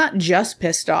 because she's not just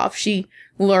pissed off. She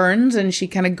learns and she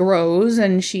kind of grows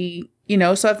and she, you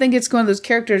know, so I think it's one of those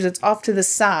characters that's off to the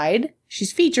side.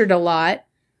 She's featured a lot,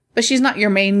 but she's not your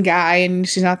main guy and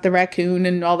she's not the raccoon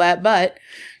and all that, but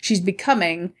she's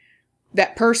becoming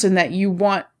that person that you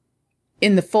want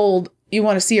in the fold. You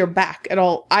want to see her back at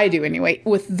all. I do anyway,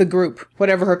 with the group,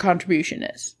 whatever her contribution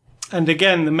is. And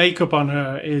again, the makeup on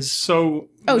her is so...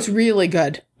 Oh, it's really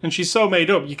good. And she's so made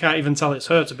up, you can't even tell it's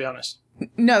her, to be honest.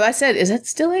 No, I said, is that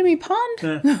still Amy Pond?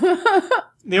 Yeah.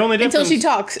 The only difference... Until she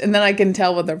talks, and then I can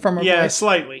tell from her Yeah, voice.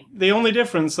 slightly. The only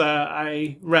difference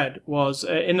I read was,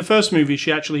 in the first movie,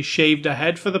 she actually shaved her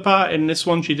head for the part. In this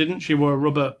one, she didn't. She wore a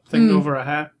rubber thing over her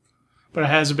hair. But her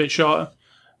hair's a bit shorter.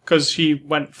 Because she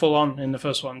went full on in the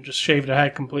first one, just shaved her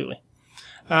head completely.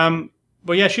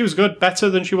 But yeah, she was good, better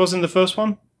than she was in the first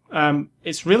one.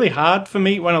 It's really hard for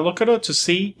me when I look at her to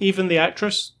see even the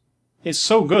actress. It's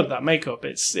so good, that makeup.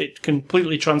 It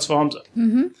completely transforms her.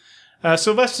 Mm-hmm.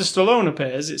 Sylvester Stallone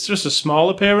appears. It's just a small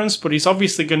appearance, but he's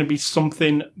obviously going to be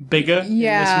something bigger in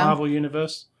this Marvel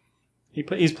universe. He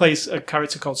plays a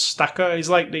character called Stacker. He's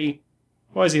like the...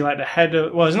 What is he, like the head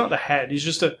of... Well, he's not the head. He's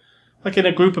just like in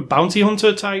a group of bounty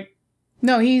hunter type.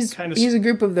 No, he's a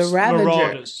group of the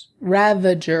Marauders.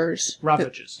 Ravagers.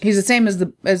 He's the same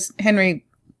as Henry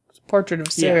Portrait of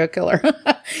a Serial Killer.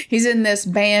 He's in this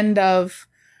band of...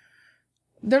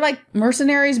 They're like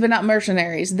mercenaries, but not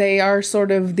mercenaries. They are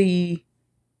sort of the...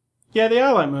 Yeah, they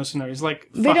are like mercenaries. Like,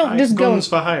 they don't just guns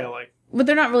for hire, like. But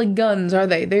they're not really guns, are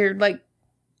they? They're like...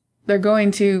 They're going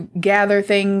to gather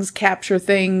things, capture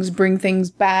things, bring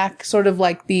things back, sort of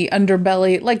like the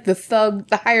underbelly, like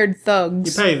the hired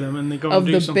thugs. You pay them and they go and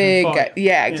do something big, for you.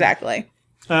 Yeah, exactly.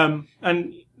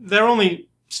 And they're only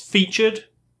featured,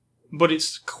 but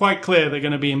it's quite clear they're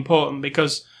going to be important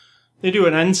because they do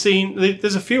an end scene.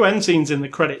 There's a few end scenes in the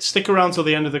credits. Stick around till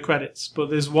the end of the credits,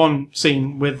 but there's one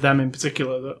scene with them in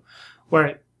particular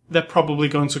where they're probably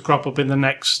going to crop up in the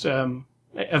next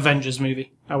Avengers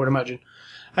movie, I would imagine.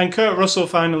 And Kurt Russell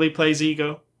finally plays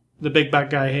Ego, the big bad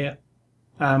guy here.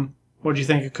 What do you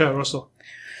think of Kurt Russell?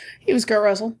 He was Kurt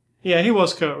Russell. Yeah, he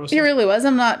was Kurt Russell. He really was.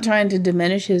 I'm not trying to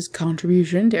diminish his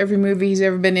contribution to every movie he's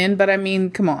ever been in, but I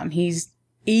mean, come on, he's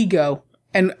Ego.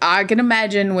 And I can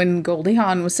imagine when Goldie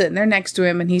Hawn was sitting there next to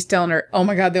him and he's telling her, oh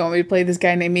my God, they want me to play this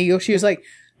guy named Ego. She was like,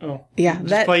 oh, yeah,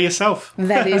 just play yourself.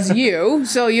 That is you.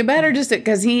 So you better just,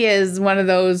 because he is one of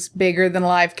those bigger than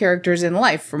life characters in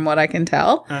life, from what I can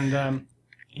tell. And,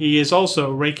 he is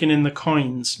also raking in the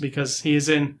coins because he is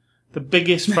in the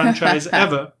biggest franchise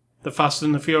ever, The Fast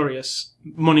and the Furious,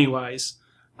 money-wise,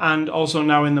 and also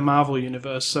now in the Marvel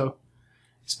Universe. So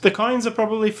the coins are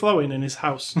probably flowing in his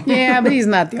house. Yeah, but he's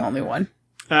not the only one.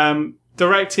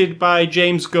 Directed by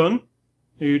James Gunn,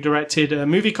 who directed a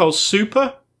movie called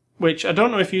Super, which I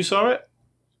don't know if you saw it.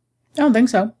 I don't think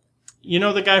so. You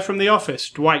know the guy from The Office,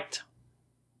 Dwight?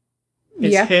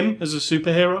 It's him as a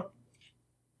superhero.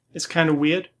 It's kind of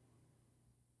weird.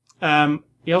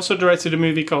 He also directed a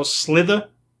movie called Slither,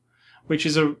 which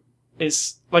is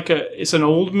it's an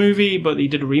old movie, but he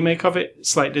did a remake of it.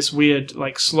 It's like this weird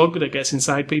like slug that gets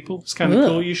inside people. It's kind of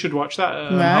cool. You should watch that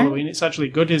on Halloween. It's actually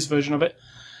good, his version of it.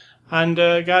 And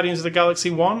Guardians of the Galaxy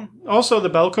 1. Also the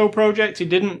Belko Project.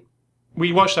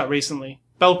 We watched that recently.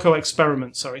 Belko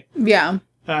Experiment, sorry. Yeah.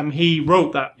 He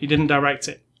wrote that. He didn't direct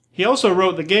it. He also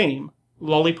wrote the game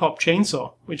Lollipop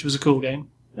Chainsaw, which was a cool game.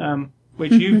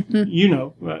 Which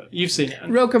you've seen it.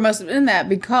 Roker must have been in that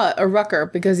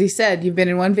because he said, you've been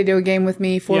in one video game with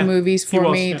me, 4 movies for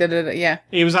me, yeah.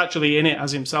 He was actually in it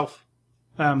as himself.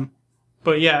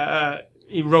 But yeah,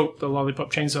 he wrote the Lollipop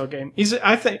Chainsaw game.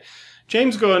 I think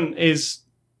James Gunn is,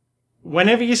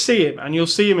 whenever you see him, and you'll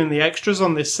see him in the extras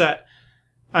on this set,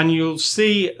 and you'll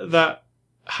see that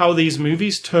how these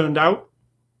movies turned out,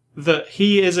 that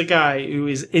he is a guy who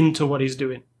is into what he's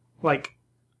doing. Like,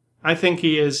 I think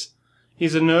he's a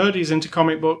nerd, he's into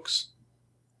comic books,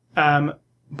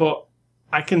 but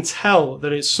I can tell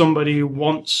that it's somebody who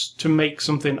wants to make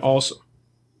something awesome.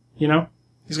 You know?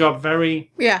 He's got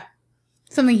very... Yeah.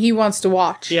 Something he wants to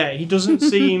watch. Yeah, he doesn't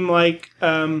seem like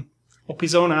up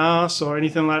his own arse or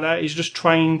anything like that. He's just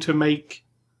trying to make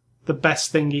the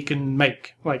best thing he can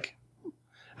make. Like,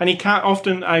 and he can't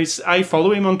often... I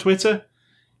follow him on Twitter.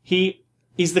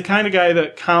 He's the kind of guy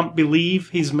that can't believe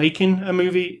he's making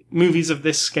movies of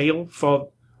this scale for,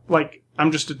 like,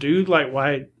 I'm just a dude, like,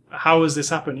 why, how has this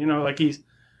happened? You know, like,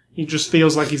 he just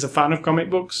feels like he's a fan of comic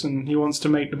books and he wants to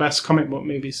make the best comic book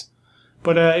movies.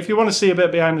 But if you want to see a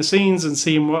bit behind the scenes and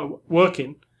see him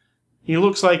working, he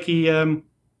looks like he'll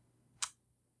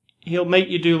make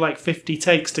you do, like, 50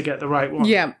 takes to get the right one.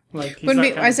 Yeah. Like,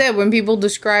 when people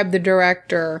describe the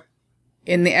director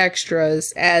in the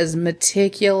extras as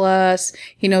meticulous.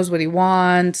 He knows what he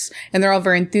wants, and they're all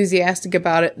very enthusiastic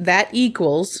about it. That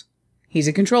equals he's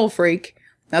a control freak.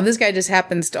 Now, this guy just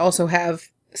happens to also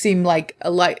seem like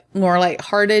a more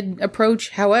lighthearted approach.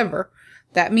 However,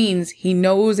 that means he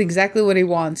knows exactly what he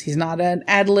wants. He's not an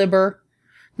ad-libber.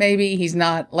 Maybe he's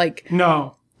not like...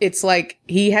 No. It's like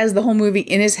he has the whole movie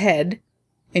in his head,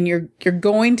 and you're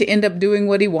going to end up doing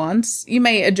what he wants. You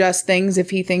may adjust things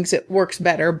if he thinks it works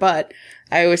better, but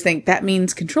I always think that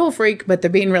means control freak, but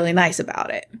they're being really nice about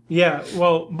it. Yeah,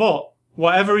 well, but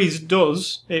whatever he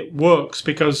does, it works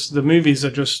because the movies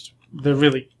are just, they're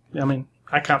really, I mean,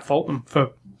 I can't fault them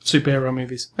for superhero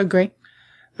movies. Agree.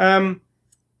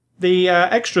 The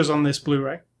extras on this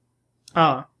Blu-ray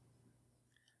are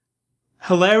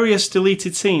hilarious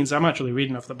deleted scenes. I'm actually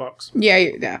reading off the box.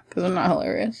 Yeah, because I'm not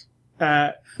hilarious.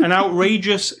 An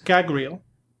outrageous gag reel.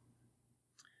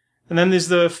 And then there's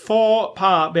the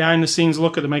 4-part behind-the-scenes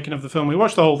look at the making of the film. We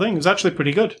watched the whole thing. It was actually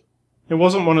pretty good. It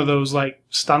wasn't one of those, like,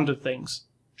 standard things.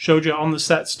 Showed you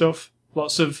on-the-set stuff.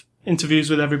 Lots of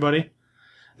interviews with everybody.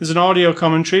 There's an audio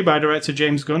commentary by director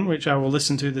James Gunn, which I will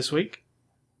listen to this week.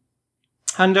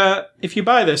 And if you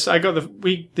buy this,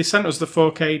 they sent us the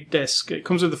 4K disc. It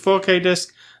comes with the 4K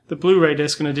disc, the Blu-ray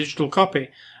disc, and a digital copy.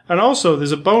 And also,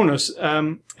 there's a bonus,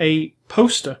 a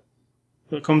poster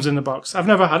that comes in the box. I've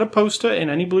never had a poster in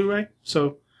any Blu-ray,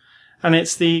 and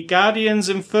it's the Guardians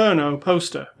Inferno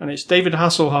poster, and it's David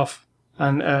Hasselhoff.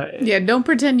 And yeah, don't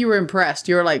pretend you were impressed.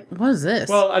 You were like, what is this?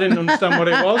 Well, I didn't understand what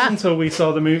it was until we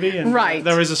saw the movie. And right.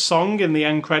 There is a song in the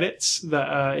end credits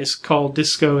that is called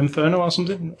Disco Inferno or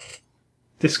something.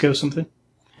 Disco something.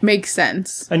 Makes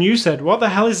sense. And you said, what the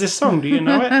hell is this song? Do you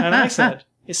know it? And I said,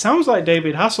 it sounds like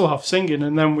David Hasselhoff singing,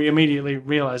 and then we immediately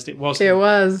realised it wasn't. It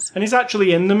was. And he's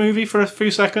actually in the movie for a few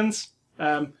seconds.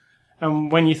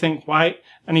 And when you think, why?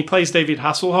 And he plays David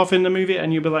Hasselhoff in the movie,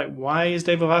 and you'll be like, why is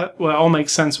David Hasselhoff? Well, it all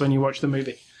makes sense when you watch the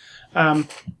movie.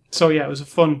 So yeah, it was a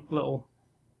fun little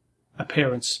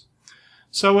appearance.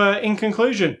 So in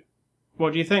conclusion,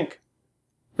 what do you think?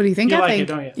 What do you think? You I like think it,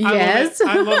 don't you? Yes.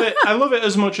 I love it. I love it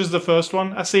as much as the first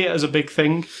one. I see it as a big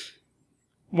thing.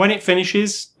 When it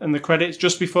finishes and the credits,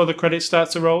 just before the credits start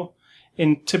to roll,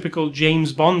 in typical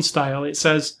James Bond style, it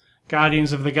says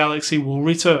Guardians of the Galaxy will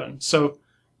return. So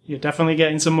you're definitely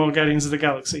getting some more Guardians of the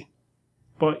Galaxy.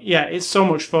 But yeah, it's so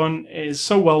much fun. It is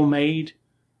so well made.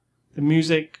 The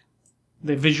music,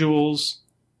 the visuals.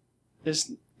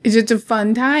 It's just a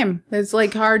fun time. It's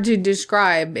like hard to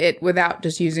describe it without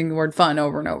just using the word fun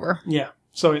over and over. Yeah.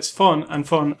 So it's fun and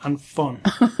fun and fun.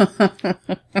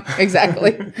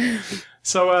 Exactly.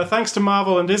 So thanks to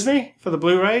Marvel and Disney for the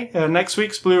Blu-ray. Next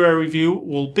week's Blu-ray review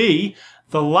will be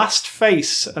The Last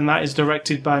Face, and that is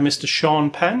directed by Mr. Sean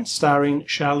Penn, starring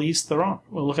Charlize Theron.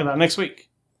 We'll look at that next week.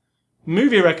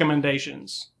 Movie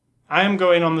recommendations. I am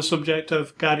going on the subject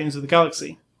of Guardians of the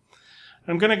Galaxy.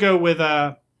 I'm going to go with...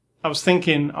 I was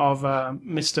thinking of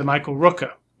Mr. Michael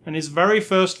Rooker, and his very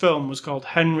first film was called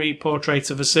Henry,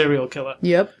 Portrait of a Serial Killer.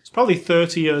 Yep. It's probably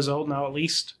 30 years old now, at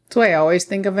least. That's the way I always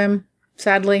think of him,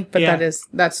 sadly, but Yeah.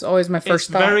 that's always my first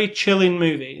thought. It's a very chilling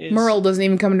movie. Merle doesn't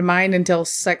even come to mind until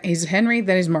he's Henry,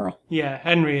 then he's Merle. Yeah,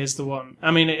 Henry is the one. I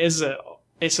mean, it's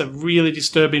a really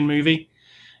disturbing movie.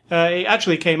 It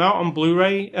actually came out on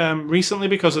Blu-ray recently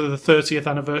because of the 30th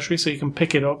anniversary, so you can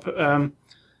pick it up.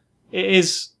 It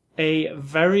is a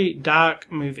very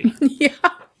dark movie. Yeah.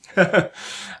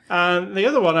 And the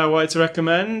other one I wanted to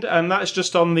recommend, and that's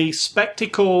just on the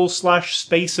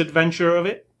spectacle/space adventure of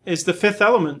it, is The Fifth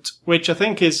Element, which I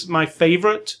think is my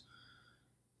favourite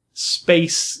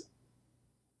space,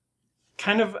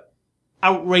 kind of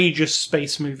outrageous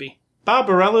space movie.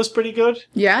 Barbarella's pretty good.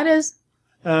 Yeah, it is.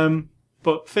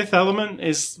 But Fifth Element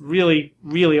is really,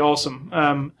 really awesome.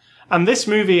 And this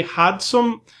movie had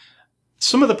some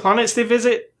of the planets they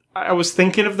visit. I was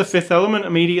thinking of The Fifth Element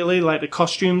immediately, like the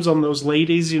costumes on those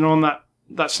ladies, on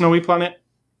that snowy planet.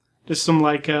 There's some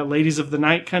like Ladies of the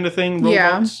Night kind of thing,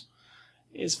 robots.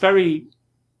 Yeah. It's very,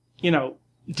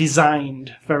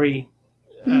 designed, very...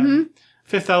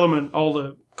 Fifth Element, all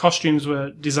the costumes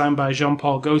were designed by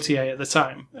Jean-Paul Gaultier at the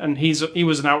time. And he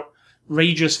was an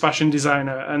outrageous fashion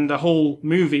designer, and the whole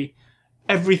movie,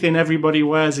 everything everybody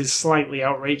wears is slightly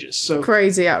outrageous. So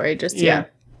crazy outrageous, yeah.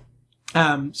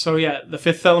 So yeah, The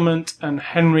Fifth Element and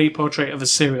Henry, Portrait of a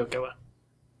Serial Killer.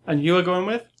 And you are going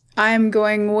with? I'm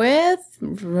going with...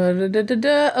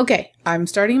 Okay, I'm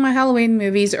starting my Halloween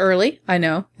movies early. I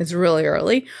know, it's really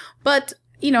early. But,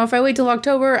 if I wait till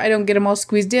October, I don't get them all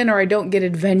squeezed in, or I don't get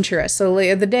adventurous. So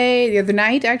the other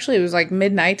night, actually, it was like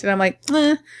midnight, and I'm like,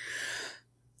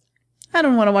 I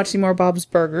don't want to watch any more Bob's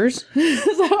Burgers. So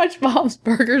I watch Bob's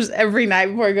Burgers every night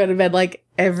before I go to bed, like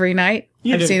every night.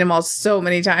 I've seen them all so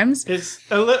many times. It's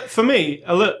for me,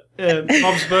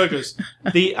 Bob's Burgers.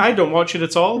 I don't watch it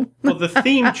at all, but the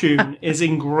theme tune is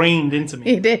ingrained into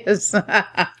me. It is.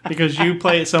 Because you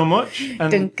play it so much.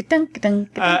 And Dunk, dunk,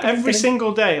 dunk, dunk, every dunk.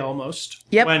 single day, almost,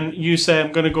 Yep. when you say,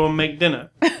 I'm going to go and make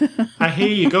dinner, I hear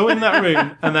you go in that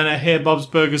room, and then I hear Bob's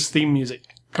Burgers theme music.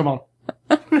 Come on.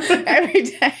 Every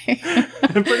day.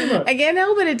 Pretty much. I can't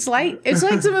help it. It's like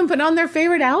someone put on their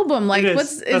favorite album. Like, It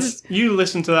is. You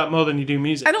listen to that more than you do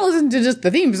music. I don't listen to just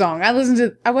the theme song.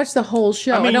 I watch the whole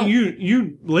show. I mean,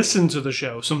 you listen to the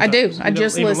show sometimes. I do. You I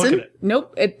just don't even look listen. at it.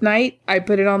 Nope. At night, I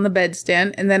put it on the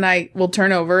bedstand, and then I will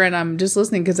turn over, and I'm just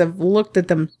listening because I've looked at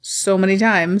them so many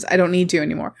times. I don't need to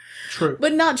anymore. True.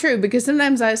 But not true, because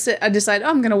sometimes I decide,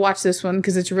 I'm going to watch this one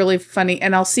because it's really funny,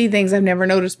 and I'll see things I've never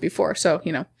noticed before. So,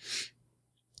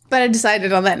 But I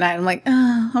decided on that night, I'm like,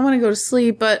 I want to go to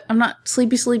sleep, but I'm not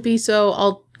sleepy, so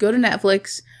I'll go to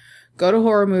Netflix, go to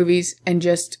horror movies, and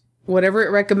just whatever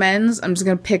it recommends, I'm just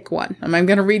going to pick one. I'm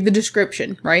going to read the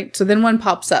description, right? So then one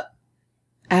pops up,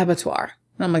 Abattoir.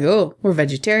 And I'm like, oh, we're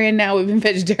vegetarian now. We've been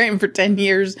vegetarian for 10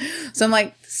 years. So I'm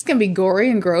like, this is going to be gory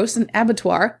and gross. And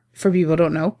Abattoir, for people who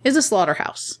don't know, is a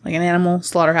slaughterhouse, like an animal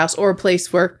slaughterhouse, or a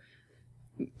place where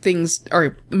things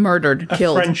are murdered,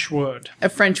 killed. A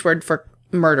French word for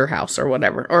murder house or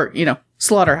whatever, or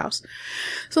slaughterhouse.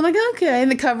 So I'm like, okay,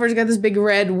 and the cover's got this big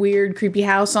red weird creepy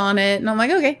house on it, and I'm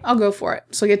like, okay, I'll go for it.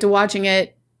 So I get to watching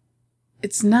it.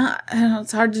 It's not, I don't know,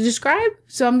 it's hard to describe,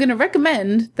 so I'm gonna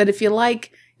recommend that if you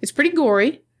like, it's pretty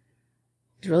gory,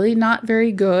 it's really not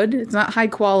very good, it's not high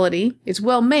quality, it's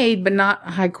well made but not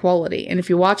high quality, and if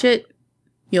you watch it,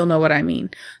 you'll know what I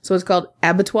mean. So it's called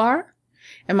Abattoir,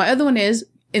 and my other one is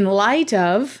In Light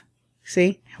of,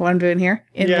 see what I'm doing here?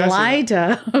 In light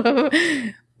of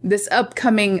this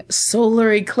upcoming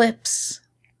solar eclipse.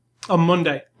 On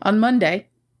Monday.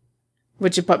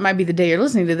 Which it might be the day you're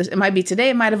listening to this. It might be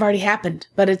today. It might have already happened.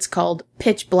 But it's called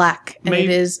Pitch Black. And it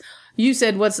is... You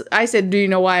said, I said, do you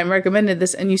know why I'm recommending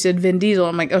this? And you said Vin Diesel.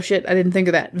 I'm like, oh shit, I didn't think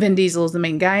of that. Vin Diesel is the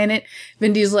main guy in it.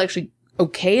 Vin Diesel actually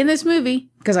okay in this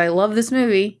movie. Because I love this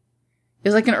movie. It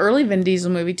was like an early Vin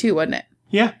Diesel movie too, wasn't it?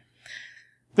 Yeah.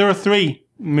 There are three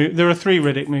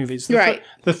Riddick movies.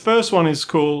 The first one is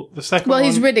cool. The second one... Well,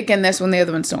 he's Riddick in this one. The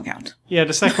other ones don't count. Yeah,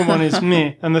 the second one is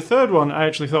meh. And the third one I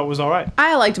actually thought was all right.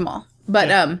 I liked them all.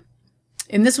 But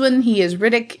in this one, he is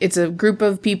Riddick. It's a group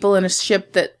of people in a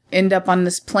ship that end up on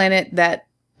this planet that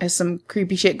has some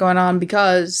creepy shit going on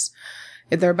because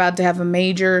they're about to have a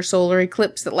major solar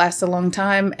eclipse that lasts a long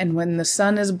time. And when the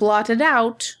sun is blotted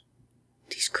out,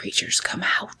 these creatures come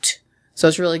out. So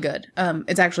it's really good.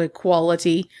 It's actually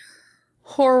quality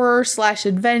horror /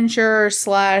 adventure /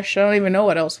 I don't even know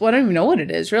what else. Well, I don't even know what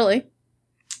it is, really.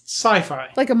 Sci-fi.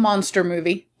 Like a monster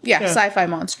movie. Yeah. Sci-fi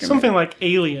monster Something movie. like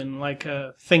Alien, like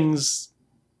things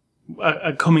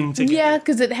are coming together. Yeah,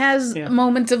 because it has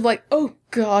moments of like, oh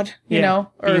God, you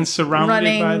know. Or being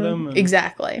surrounded by them.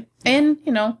 Exactly. And,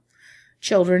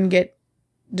 children get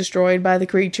destroyed by the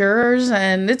creatures,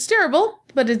 and it's terrible,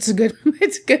 but it's a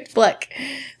good flick.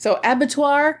 So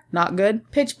Abattoir, not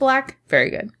good. Pitch Black, very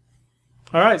good.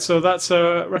 All right, so that's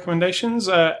recommendations.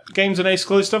 Games and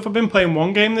exclusive stuff. I've been playing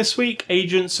one game this week,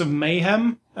 Agents of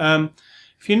Mayhem.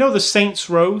 If you know the Saints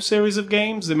Row series of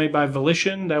games, they're made by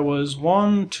Volition. There was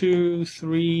 1, 2,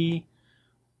 3,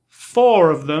 4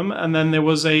 of them, and then there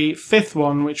was a fifth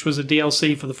one, which was a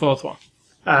DLC for the fourth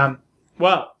one.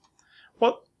 Well,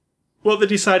 what they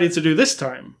decided to do this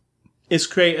time is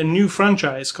create a new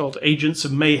franchise called Agents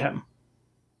of Mayhem.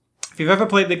 If you've ever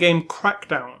played the game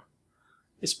Crackdown,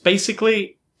 it's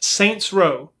basically Saints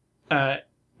Row,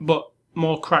 but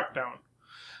more Crackdown.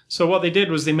 So what they did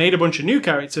was they made a bunch of new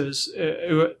characters.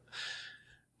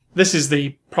 This is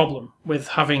the problem with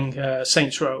having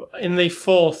Saints Row. In the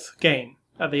fourth game,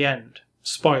 at the end,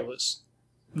 spoilers,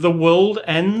 the world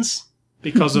ends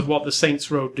because of what the Saints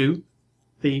Row do.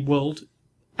 The world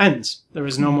ends. There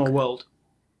is no more world.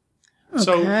 Okay.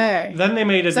 So then they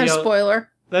made a Is that a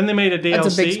spoiler? Then they made a DLC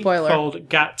That's a big spoiler. called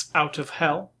Gat Out of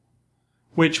Hell,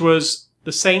 which was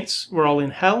the Saints were all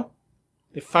in hell.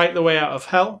 They fight their way out of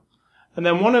hell. And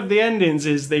then one of the endings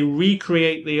is they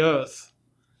recreate the Earth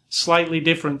slightly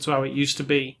different to how it used to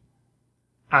be.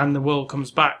 And the world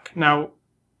comes back. Now,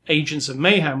 Agents of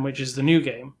Mayhem, which is the new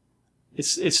game, it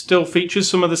still features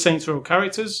some of the Saints Row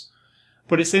characters,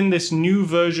 but it's in this new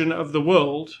version of the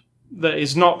world that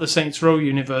is not the Saints Row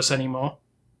universe anymore.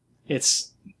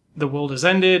 It's the world has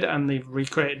ended and they've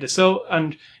recreated this,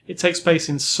 and it takes place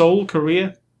in Seoul,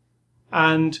 Korea,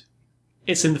 and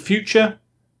it's in the future.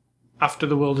 after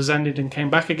the world has ended and came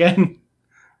back again.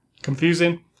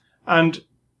 Confusing. And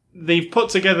they've put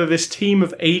together this team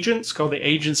of agents called the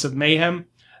Agents of Mayhem,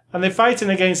 and they're fighting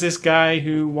against this guy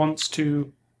who wants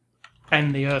to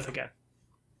end the Earth again.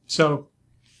 So,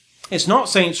 it's not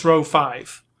Saints Row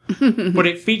 5, but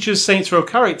it features Saints Row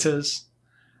characters,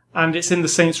 and it's in the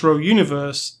Saints Row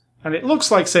universe, and it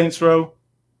looks like Saints Row,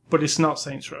 but it's not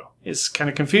Saints Row. It's kind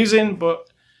of confusing, but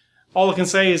all I can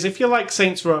say is if you like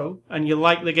Saints Row, and you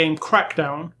like the game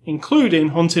Crackdown, including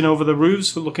hunting over the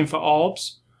roofs for looking for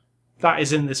orbs, that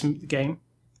is in this game.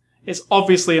 It's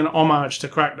obviously an homage to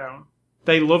Crackdown.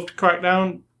 They loved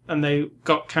Crackdown, and they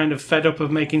got kind of fed up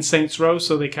of making Saints Row,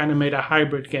 so they kind of made a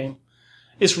hybrid game.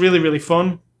 It's really, really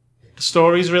fun. The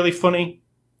story's really funny.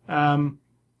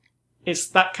 It's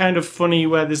that kind of funny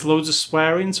where there's loads of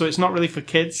swearing, so it's not really for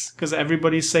kids, because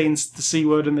everybody's saying the C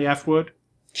word and the F word.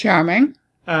 Charming.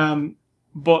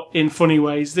 But in funny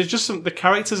ways. There's just the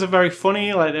characters are very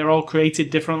funny, like they're all created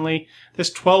differently. There's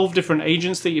 12 different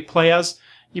agents that you play as.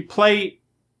 You play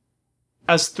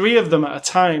as 3 of them at a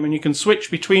time, and you can switch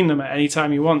between them at any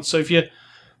time you want. So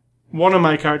one of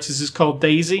my characters is called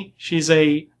Daisy. She's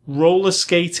a roller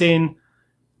skating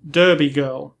derby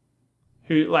girl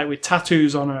who, like, with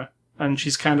tattoos on her, and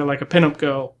she's kind of like a pin-up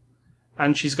girl,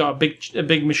 and she's got a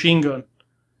big machine gun,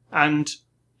 and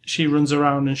she runs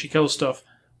around and she kills stuff.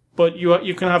 But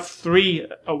you can have 3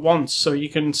 at once, so you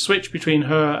can switch between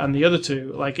her and the other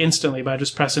 2 like instantly by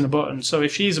just pressing a button. So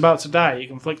if she's about to die, you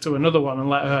can flick to another one and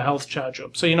let her health charge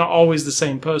up. So you're not always the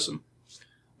same person.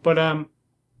 But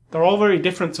they're all very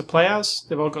different to play as.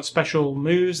 They've all got special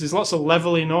moves. There's lots of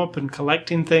leveling up and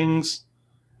collecting things,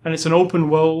 and it's an open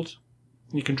world.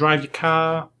 You can drive your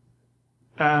car.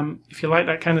 If you like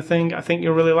that kind of thing, I think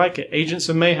you'll really like it. Agents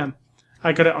of Mayhem.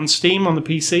 I got it on Steam on the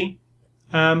PC.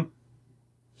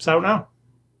 It's out now.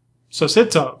 So Sid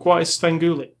Talk, what is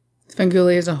Svengoolie?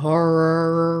 Svengoolie is a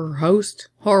horror host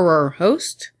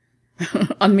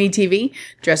on MeTV.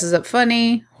 Dresses up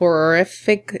funny,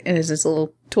 horrific, and is this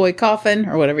little toy coffin,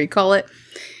 or whatever you call it.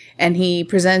 And he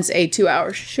presents a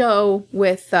 2-hour show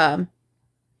with,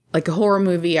 like a horror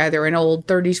movie, either an old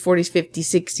 30s, 40s,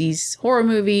 50s, 60s horror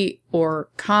movie, or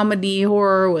comedy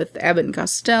horror with Abbott and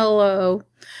Costello.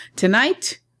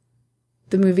 Tonight,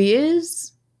 the movie is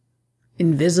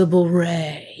Invisible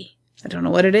Ray. I don't know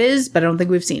what it is, but I don't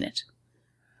think we've seen it.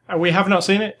 We have not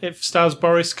seen it. It stars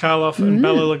Boris Karloff and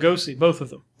Bela Lugosi, both of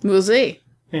them. We'll see.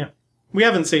 Yeah. We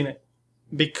haven't seen it.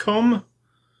 Become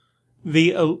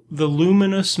the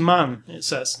Luminous Man, it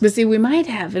says. But see, we might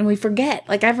have, and we forget.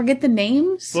 Like, I forget the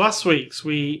names. Last week's,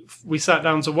 we sat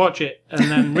down to watch it,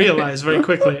 and then realised very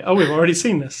quickly, oh, we've already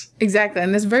seen this. Exactly,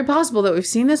 and it's very possible that we've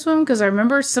seen this one, because I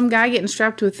remember some guy getting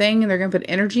strapped to a thing, and they're going to put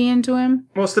energy into him.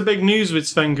 What's the big news with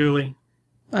Svengoolie?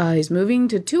 He's moving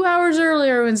to 2 hours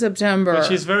earlier in September.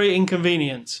 Which is very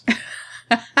inconvenient.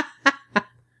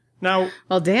 Now...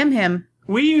 Well, damn him.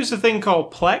 We use a thing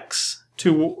called Plex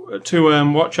to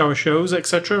watch our shows,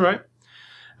 etc., right?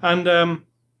 And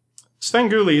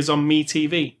Svengoolie is on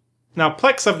MeTV. Now,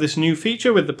 Plex have this new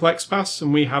feature with the Plex Pass,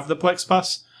 and we have the Plex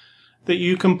Pass, that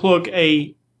you can plug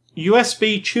a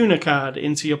USB tuner card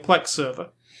into your Plex server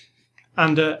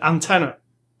and an antenna,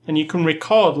 and you can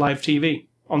record live TV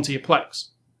onto your Plex.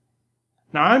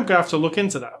 Now, I'm going to have to look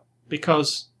into that,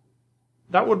 because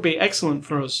that would be excellent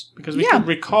for us, because we could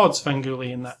record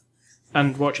Svengoolie in that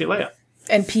and watch it later.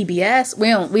 And PBS,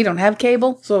 we don't have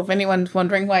cable, so if anyone's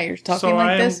wondering why you're talking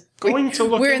like this,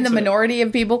 we're in the minority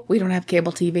of people. We don't have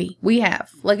cable TV. We have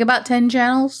like about 10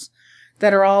 channels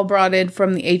that are all brought in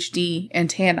from the HD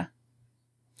antenna.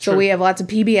 So we have lots of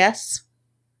PBS,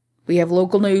 we have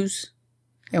local news,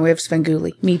 and we have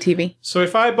Svengoolie, MeTV. So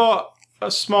if I bought a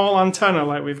small antenna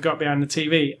like we've got behind the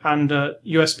TV and a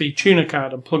USB tuner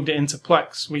card and plugged it into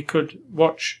Plex, we could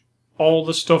watch all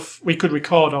the stuff. We could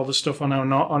record all the stuff on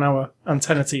our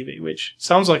antenna TV, which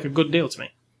sounds like a good deal to me.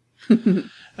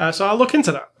 So I'll look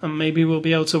into that, and maybe we'll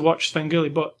be able to watch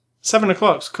Svengoolie. But 7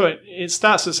 o'clock's cut. It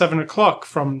starts at 7 o'clock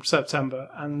from September,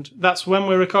 and that's when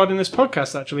we're recording this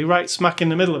podcast. Actually, right smack in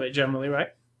the middle of it, generally, right?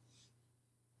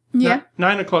 Yeah.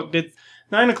 9 o'clock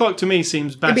 9 o'clock to me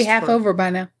seems best. It'd be half over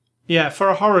by now. Yeah, for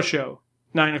a horror show.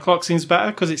 9 o'clock seems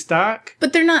better because it's dark.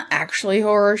 But they're not actually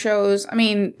horror shows. I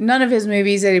mean, none of his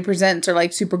movies that he presents are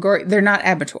like super gory. They're not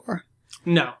Abattoir.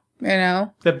 No. You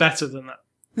know? They're better than that.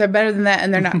 They're better than that,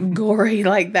 and they're not gory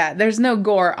like that. There's no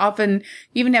gore. Often,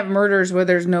 you even have murders where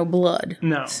there's no blood.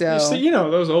 No. So,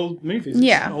 those old movies.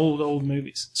 Yeah. Old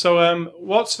movies. So,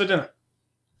 what's for dinner?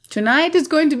 Tonight is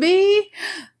going to be,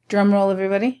 drum roll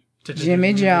everybody,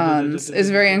 Jimmy John's. It's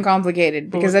very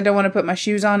uncomplicated because I don't want to put my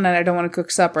shoes on and I don't want to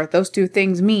cook supper. Those two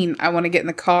things mean I want to get in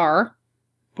the car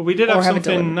But we did Or have have it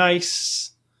something delivered.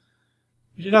 nice.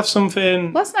 We did have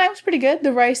something... Last night was pretty good.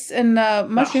 The rice and that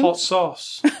mushrooms. hot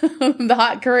sauce. The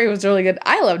hot curry was really good.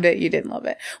 I loved it. You didn't love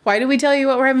it. Why did we tell you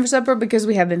what we're having for supper? Because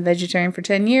we have been vegetarian for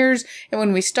 10 years. And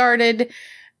when we started,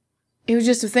 it was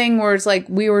just a thing where it's like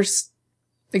we were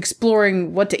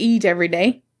exploring what to eat every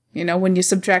day. You know, when you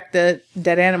subtract the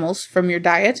dead animals from your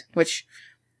diet, which,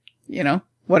 you know,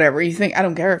 whatever you think. I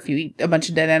don't care if you eat a bunch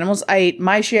of dead animals. I ate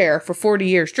my share for 40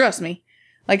 years. Trust me.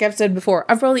 Like I've said before,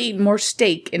 I've probably eaten more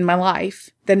steak in my life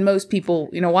than most people.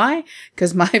 You know why?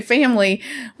 Because my family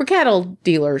were cattle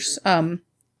dealers,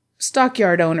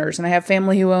 stockyard owners, and I have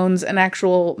family who owns an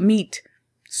actual meat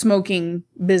smoking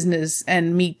business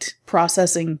and meat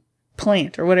processing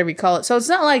plant or whatever you call it. So it's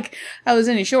not like I was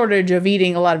any shortage of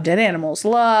eating a lot of dead animals.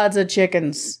 Lots of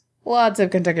chickens, lots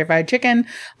of Kentucky Fried Chicken,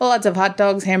 lots of hot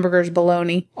dogs, hamburgers,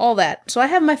 bologna, all that. So I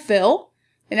have my fill,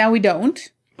 and now we don't.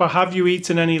 But have you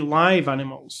eaten any live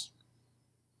animals?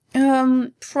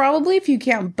 Probably if you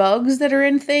count bugs that are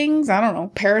in things. I don't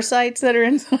know, parasites that are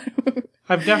in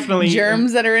I've definitely...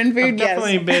 germs that are in food. I've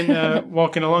definitely Yes, been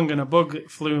walking along and a bug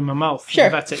flew in my mouth. Sure.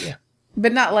 And that's it, yeah.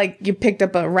 but not like you picked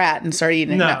up a rat and started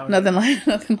eating it. No. No,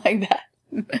 nothing like that.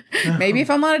 Maybe if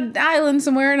I'm on an island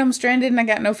somewhere and I'm stranded and I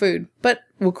got no food, but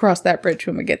we'll cross that bridge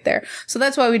when we get there. So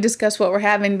that's why we discuss what we're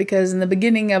having, because in the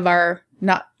beginning of our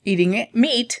not eating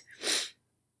meat,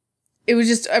 it was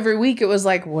just every week it was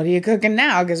like, what are you cooking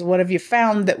now? Because what have you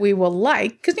found that we will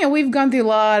like? Because, you know, we've gone through a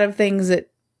lot of things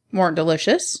that weren't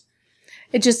delicious.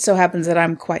 It just so happens that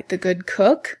I'm quite the good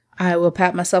cook. I will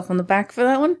pat myself on the back for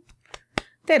that one.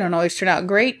 They don't always turn out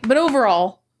great, but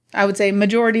overall, I would say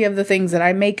majority of the things that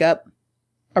I make up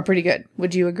are pretty good.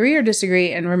 Would you agree or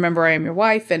disagree? And remember, I am your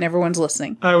wife and everyone's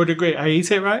listening. I would agree. I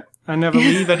eat it right. I never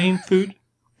leave any food.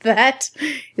 That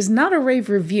is not a rave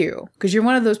review, because you're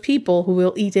one of those people who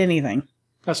will eat anything.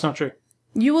 That's not true.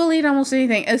 You will eat almost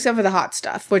anything, except for the hot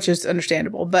stuff, which is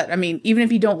understandable. But, I mean, even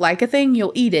if you don't like a thing,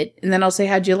 you'll eat it. And then I'll say,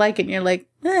 how'd you like it? And you're like,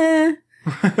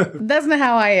 That's not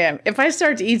how I am. If I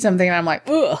start to eat something and I'm like,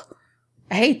 ugh,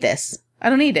 I hate this, I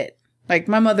don't eat it. Like,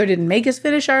 my mother didn't make us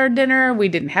finish our dinner. We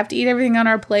didn't have to eat everything on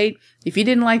our plate. If you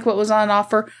didn't like what was on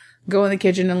offer, go in the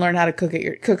kitchen and learn how to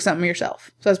cook something yourself.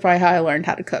 So that's probably how I learned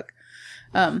how to cook.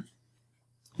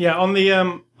 Yeah, on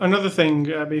the another thing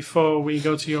before we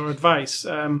go to your advice,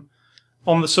 on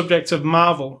the subject of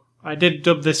Marvel, I did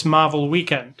dub this Marvel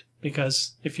weekend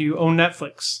because if you own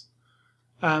Netflix,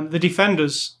 The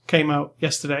Defenders came out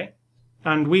yesterday,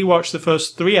 and we watched the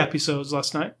first 3 episodes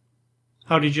last night.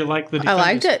 How did you like The Defenders?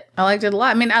 I liked it. I liked it a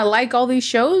lot. I mean, I like all these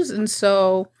shows, and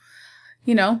so,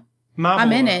 you know, Marvel,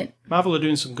 I'm in it. Marvel are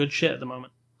doing some good shit at the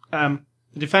moment. The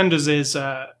Defenders is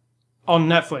on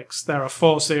Netflix. There are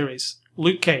 4 series.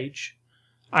 Luke Cage,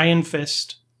 Iron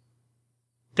Fist,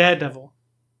 Daredevil,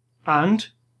 and...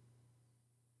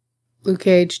 Luke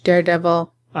Cage,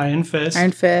 Daredevil, Iron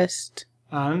Fist,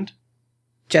 and...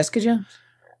 Jessica Jones.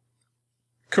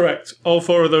 Correct. All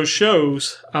 4 of those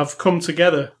shows have come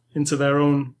together into their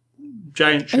own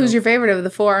giant show. Who's your favorite of the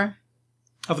 4?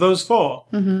 Of those 4?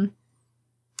 Mm-hmm.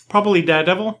 Probably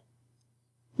Daredevil.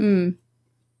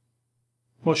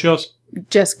 What's yours?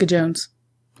 Jessica Jones.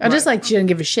 I just like she doesn't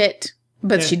give a shit,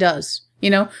 but she does. You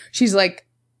know? She's like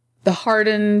the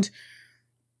hardened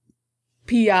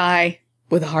PI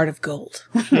with a heart of gold.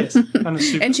 Yes.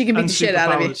 And she can beat the shit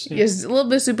out of you. Yeah. Yes, a little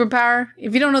bit of superpower.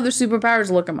 If you don't know their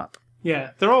superpowers, look them up.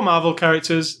 Yeah, they're all Marvel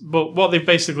characters, but what they've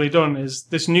basically done is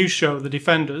this new show, The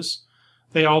Defenders,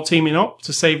 they're all teaming up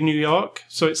to save New York.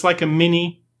 So it's like a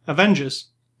mini Avengers,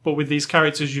 but with these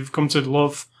characters you've come to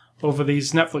love over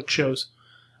these Netflix shows.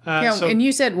 And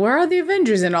you said, where are the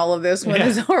Avengers in all of this when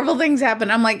these horrible things happen?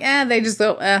 I'm like, they just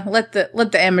go, let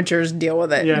the amateurs deal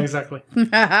with it. Yeah, exactly.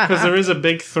 Because there is a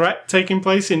big threat taking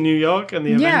place in New York, and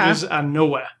the Avengers are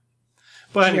nowhere.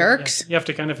 But anyway, Jerks. you have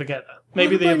to kind of forget that.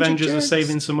 Maybe the Avengers are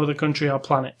saving some other country or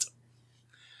planet.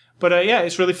 But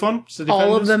it's really fun. It's the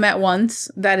all of them at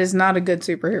once. That is not a good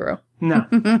superhero. No.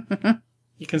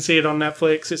 You can see it on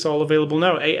Netflix. It's all available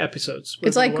now. 8 episodes.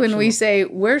 It's like when we say,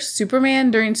 where's Superman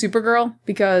during Supergirl?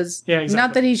 Because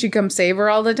not that he should come save her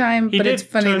all the time, but it's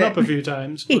funny turn that up a few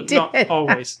times, but not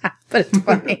always. But it's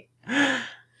funny.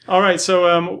 All right,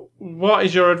 so what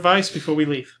is your advice before we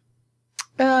leave?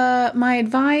 My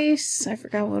advice, I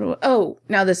forgot what it was. Oh,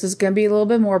 now this is going to be a little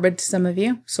bit morbid to some of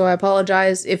you, so I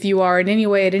apologize if you are in any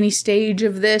way at any stage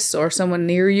of this, or someone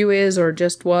near you is, or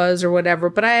just was, or whatever,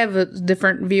 but I have a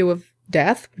different view of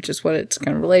death, which is what it's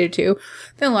kind of related to,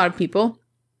 than a lot of people.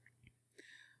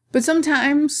 But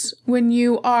sometimes when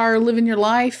you are living your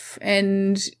life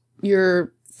and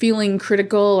you're feeling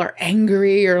critical or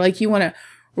angry or like you want to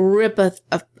rip a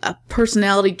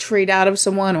personality trait out of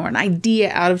someone or an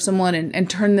idea out of someone and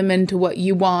turn them into what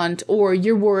you want, or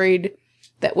you're worried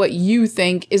that what you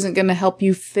think isn't going to help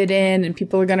you fit in and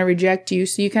people are going to reject you,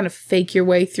 so you kind of fake your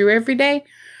way through every day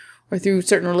or through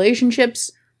certain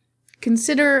relationships.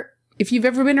 Consider if you've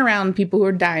ever been around people who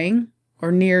are dying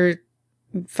or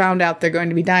found out they're going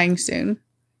to be dying soon,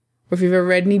 or if you've ever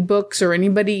read any books or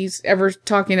anybody's ever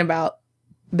talking about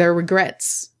their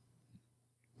regrets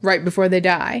right before they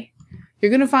die, you're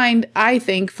going to find, I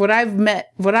think, what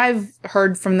I've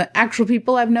heard from the actual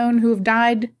people I've known who have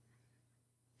died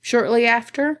shortly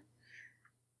after,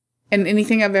 and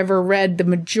anything I've ever read, the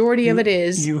majority of it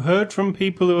is... You heard from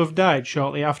people who have died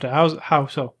shortly after. How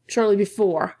so? Shortly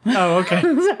before. Oh, okay.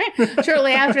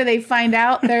 Shortly after they find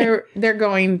out they're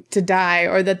going to die,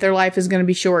 or that their life is going to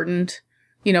be shortened,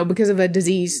 because of a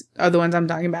disease, are the ones I'm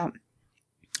talking about,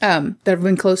 that have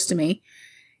been close to me.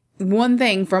 One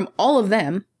thing from all of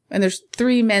them, and there's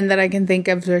 3 men that I can think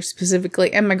of very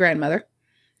specifically, and my grandmother,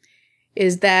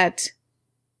 is that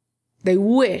they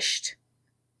wished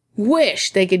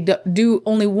they could do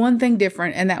only one thing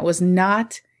different, and that was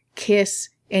not kiss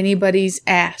anybody's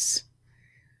ass.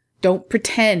 Don't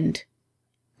pretend.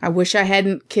 I wish I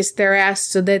hadn't kissed their ass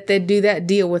so that they'd do that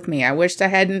deal with me. I wished I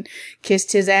hadn't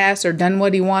kissed his ass or done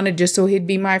what he wanted just so he'd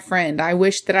be my friend. I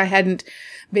wish that I hadn't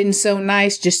been so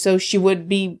nice just so she would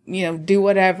be, do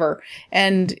whatever.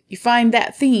 And you find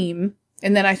that theme,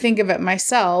 and then I think of it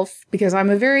myself, because I'm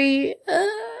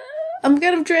I'm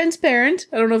kind of transparent.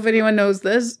 I don't know if anyone knows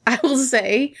this. I will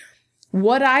say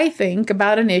what I think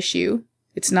about an issue.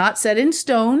 It's not set in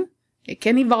stone. It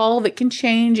can evolve. It can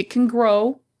change. It can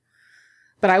grow.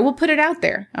 But I will put it out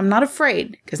there. I'm not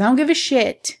afraid, because I don't give a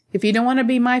shit if you don't want to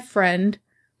be my friend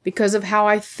because of how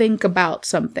I think about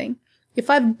something. If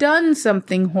I've done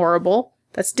something horrible,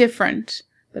 that's different.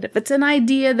 But if it's an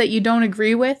idea that you don't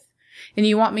agree with, and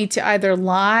you want me to either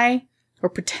lie or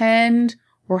pretend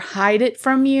or hide it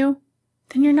from you,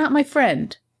 then you're not my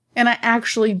friend. And I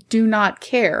actually do not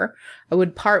care. I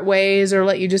would part ways or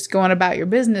let you just go on about your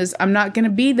business. I'm not going to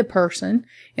be the person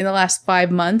in the last 5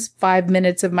 months, 5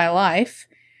 minutes of my life,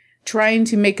 trying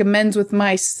to make amends with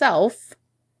myself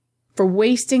for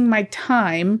wasting my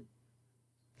time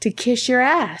to kiss your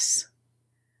ass.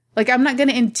 Like, I'm not going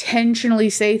to intentionally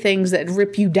say things that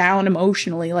rip you down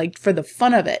emotionally, like, for the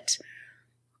fun of it.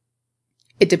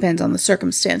 It depends on the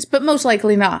circumstance, but most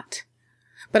likely not.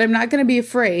 But I'm not going to be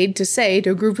afraid to say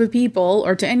to a group of people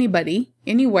or to anybody,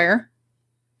 anywhere,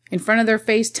 in front of their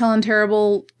face, saying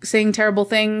terrible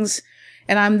things,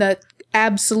 and I'm the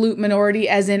absolute minority,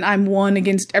 as in I'm one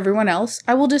against everyone else.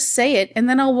 I will just say it, and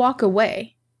then I'll walk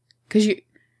away. Because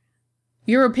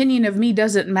your opinion of me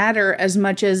doesn't matter as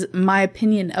much as my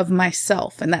opinion of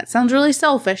myself, and that sounds really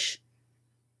selfish.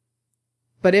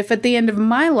 But if at the end of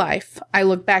my life, I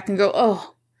look back and go,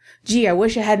 oh, gee, I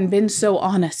wish I hadn't been so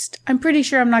honest, I'm pretty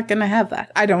sure I'm not going to have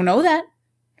that. I don't know that.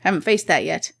 I haven't faced that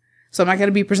yet. So I'm not going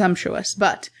to be presumptuous.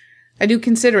 But I do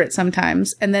consider it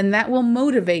sometimes. And then that will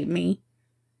motivate me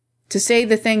to say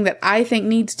the thing that I think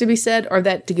needs to be said, or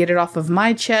that to get it off of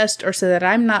my chest, or so that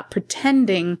I'm not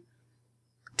pretending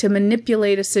to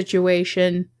manipulate a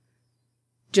situation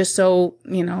just so,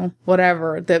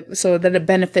 whatever, so that it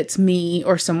benefits me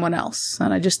or someone else.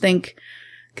 And I just think,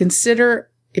 consider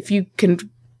if you can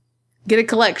get a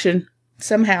collection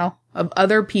somehow of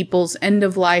other people's end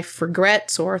of life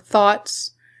regrets or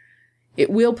thoughts, it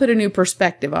will put a new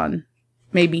perspective on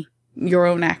maybe your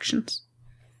own actions.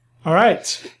 All right.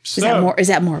 So, is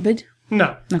that morbid?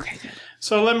 No. Okay, good.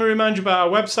 So let me remind you about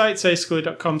our website,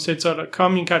 sayscully.com,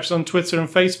 sidtalk.com. You can catch us on Twitter and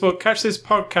Facebook. Catch this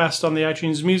podcast on the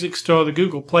iTunes Music Store, the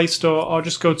Google Play Store, or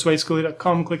just go to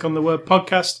ascully.com, click on the word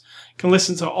podcast. You can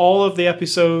listen to all of the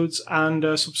episodes and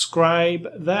subscribe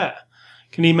there.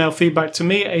 You can email feedback to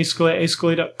me at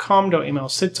ascully@ascully.com. Don't email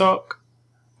sidtalk.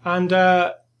 And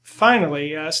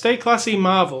finally, stay classy,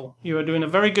 Marvel. You are doing a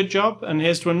very good job, and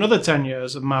here's to another 10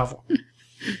 years of Marvel.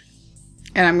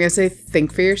 And I'm going to say,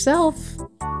 think for yourself.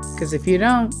 Because if you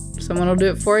don't, someone will do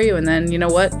it for you, and then, you know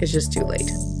what? It's just too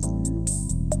late.